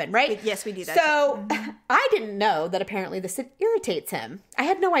it'll happen, right? Yes, we do that. So I didn't know that apparently this irritates him. I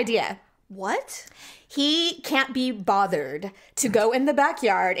had no idea. What? He can't be bothered to go in the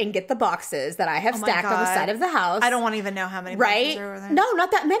backyard and get the boxes that I have stacked on the side of the house. I don't want to even know how many boxes are over there. No,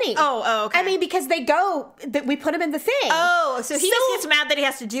 not that many. Oh, okay. I mean, because we put them in the thing. Oh, so he just gets mad that he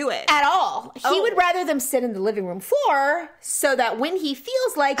has to do it. At all. He would rather them sit in the living room floor so that when he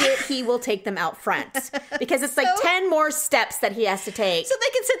feels like it, he will take them out front. Because it's like 10 more steps that he has to take. So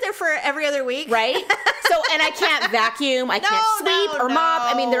they can sit there for every other week? Right? And I can't vacuum, I can't sweep or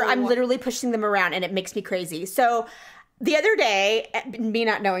mop. I mean, I'm literally pushing them around and it makes me crazy. So the other day, me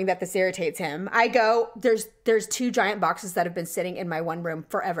not knowing that this irritates him, I go, there's 2 giant boxes that have been sitting in my one room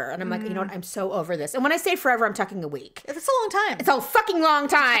forever. And I'm like, you know what? I'm so over this. And when I say forever, I'm talking a week. It's a long time. It's a fucking long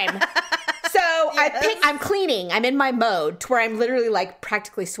time. So I'm cleaning. I'm in my mode to where I'm literally like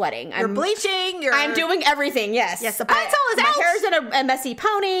practically sweating. You're bleaching. I'm doing everything. Yes. Yes. The pine sol is out. My hair's in a messy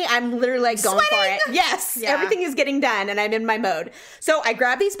pony. I'm literally like going for it. Yes. Yeah. Everything is getting done and I'm in my mode. So I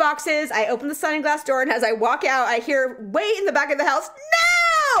grab these boxes. I open the sliding glass door, and as I walk out, I hear way in the back of the house,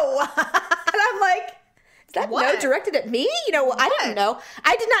 no! And I'm like, is that no directed at me? I didn't know.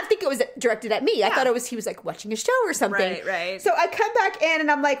 I did not think it was directed at me. Yeah. I thought he was like watching a show or something. Right. So I come back in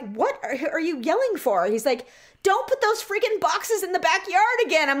and I'm like, what are you yelling for? He's like, don't put those freaking boxes in the backyard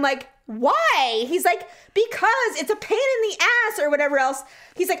again. I'm like, why? He's like, because it's a pain in the ass or whatever else.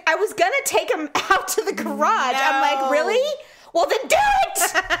 He's like, I was gonna take them out to the garage. No. I'm like, really? Well, then do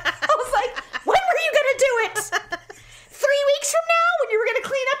it! I was like, when were you going to do it? 3 weeks from now when you were going to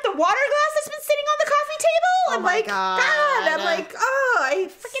clean up the water glass that's been sitting on the coffee table? I'm like, God. I'm like, oh, I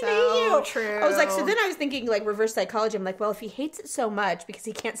freaking hate you. True. I was like, so then I was thinking like reverse psychology. I'm like, well, if he hates it so much because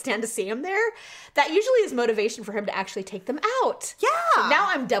he can't stand to see him there, that usually is motivation for him to actually take them out. Yeah. So now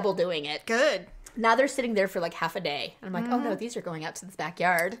I'm double doing it. Good. Now they're sitting there for like half a day. And I'm like, oh no, these are going out to this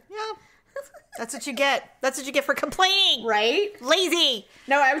backyard. Yeah. That's what you get. That's what you get for complaining. Right? Lazy.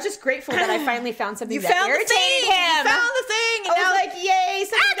 No, I was just grateful that I finally found something You that found the irritated thing. him. You found the thing. I was like, yay,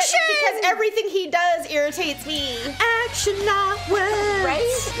 something Action! because everything he does irritates me. Action, not words.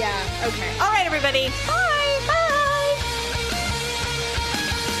 Right? Yeah, okay. All right, everybody. Bye.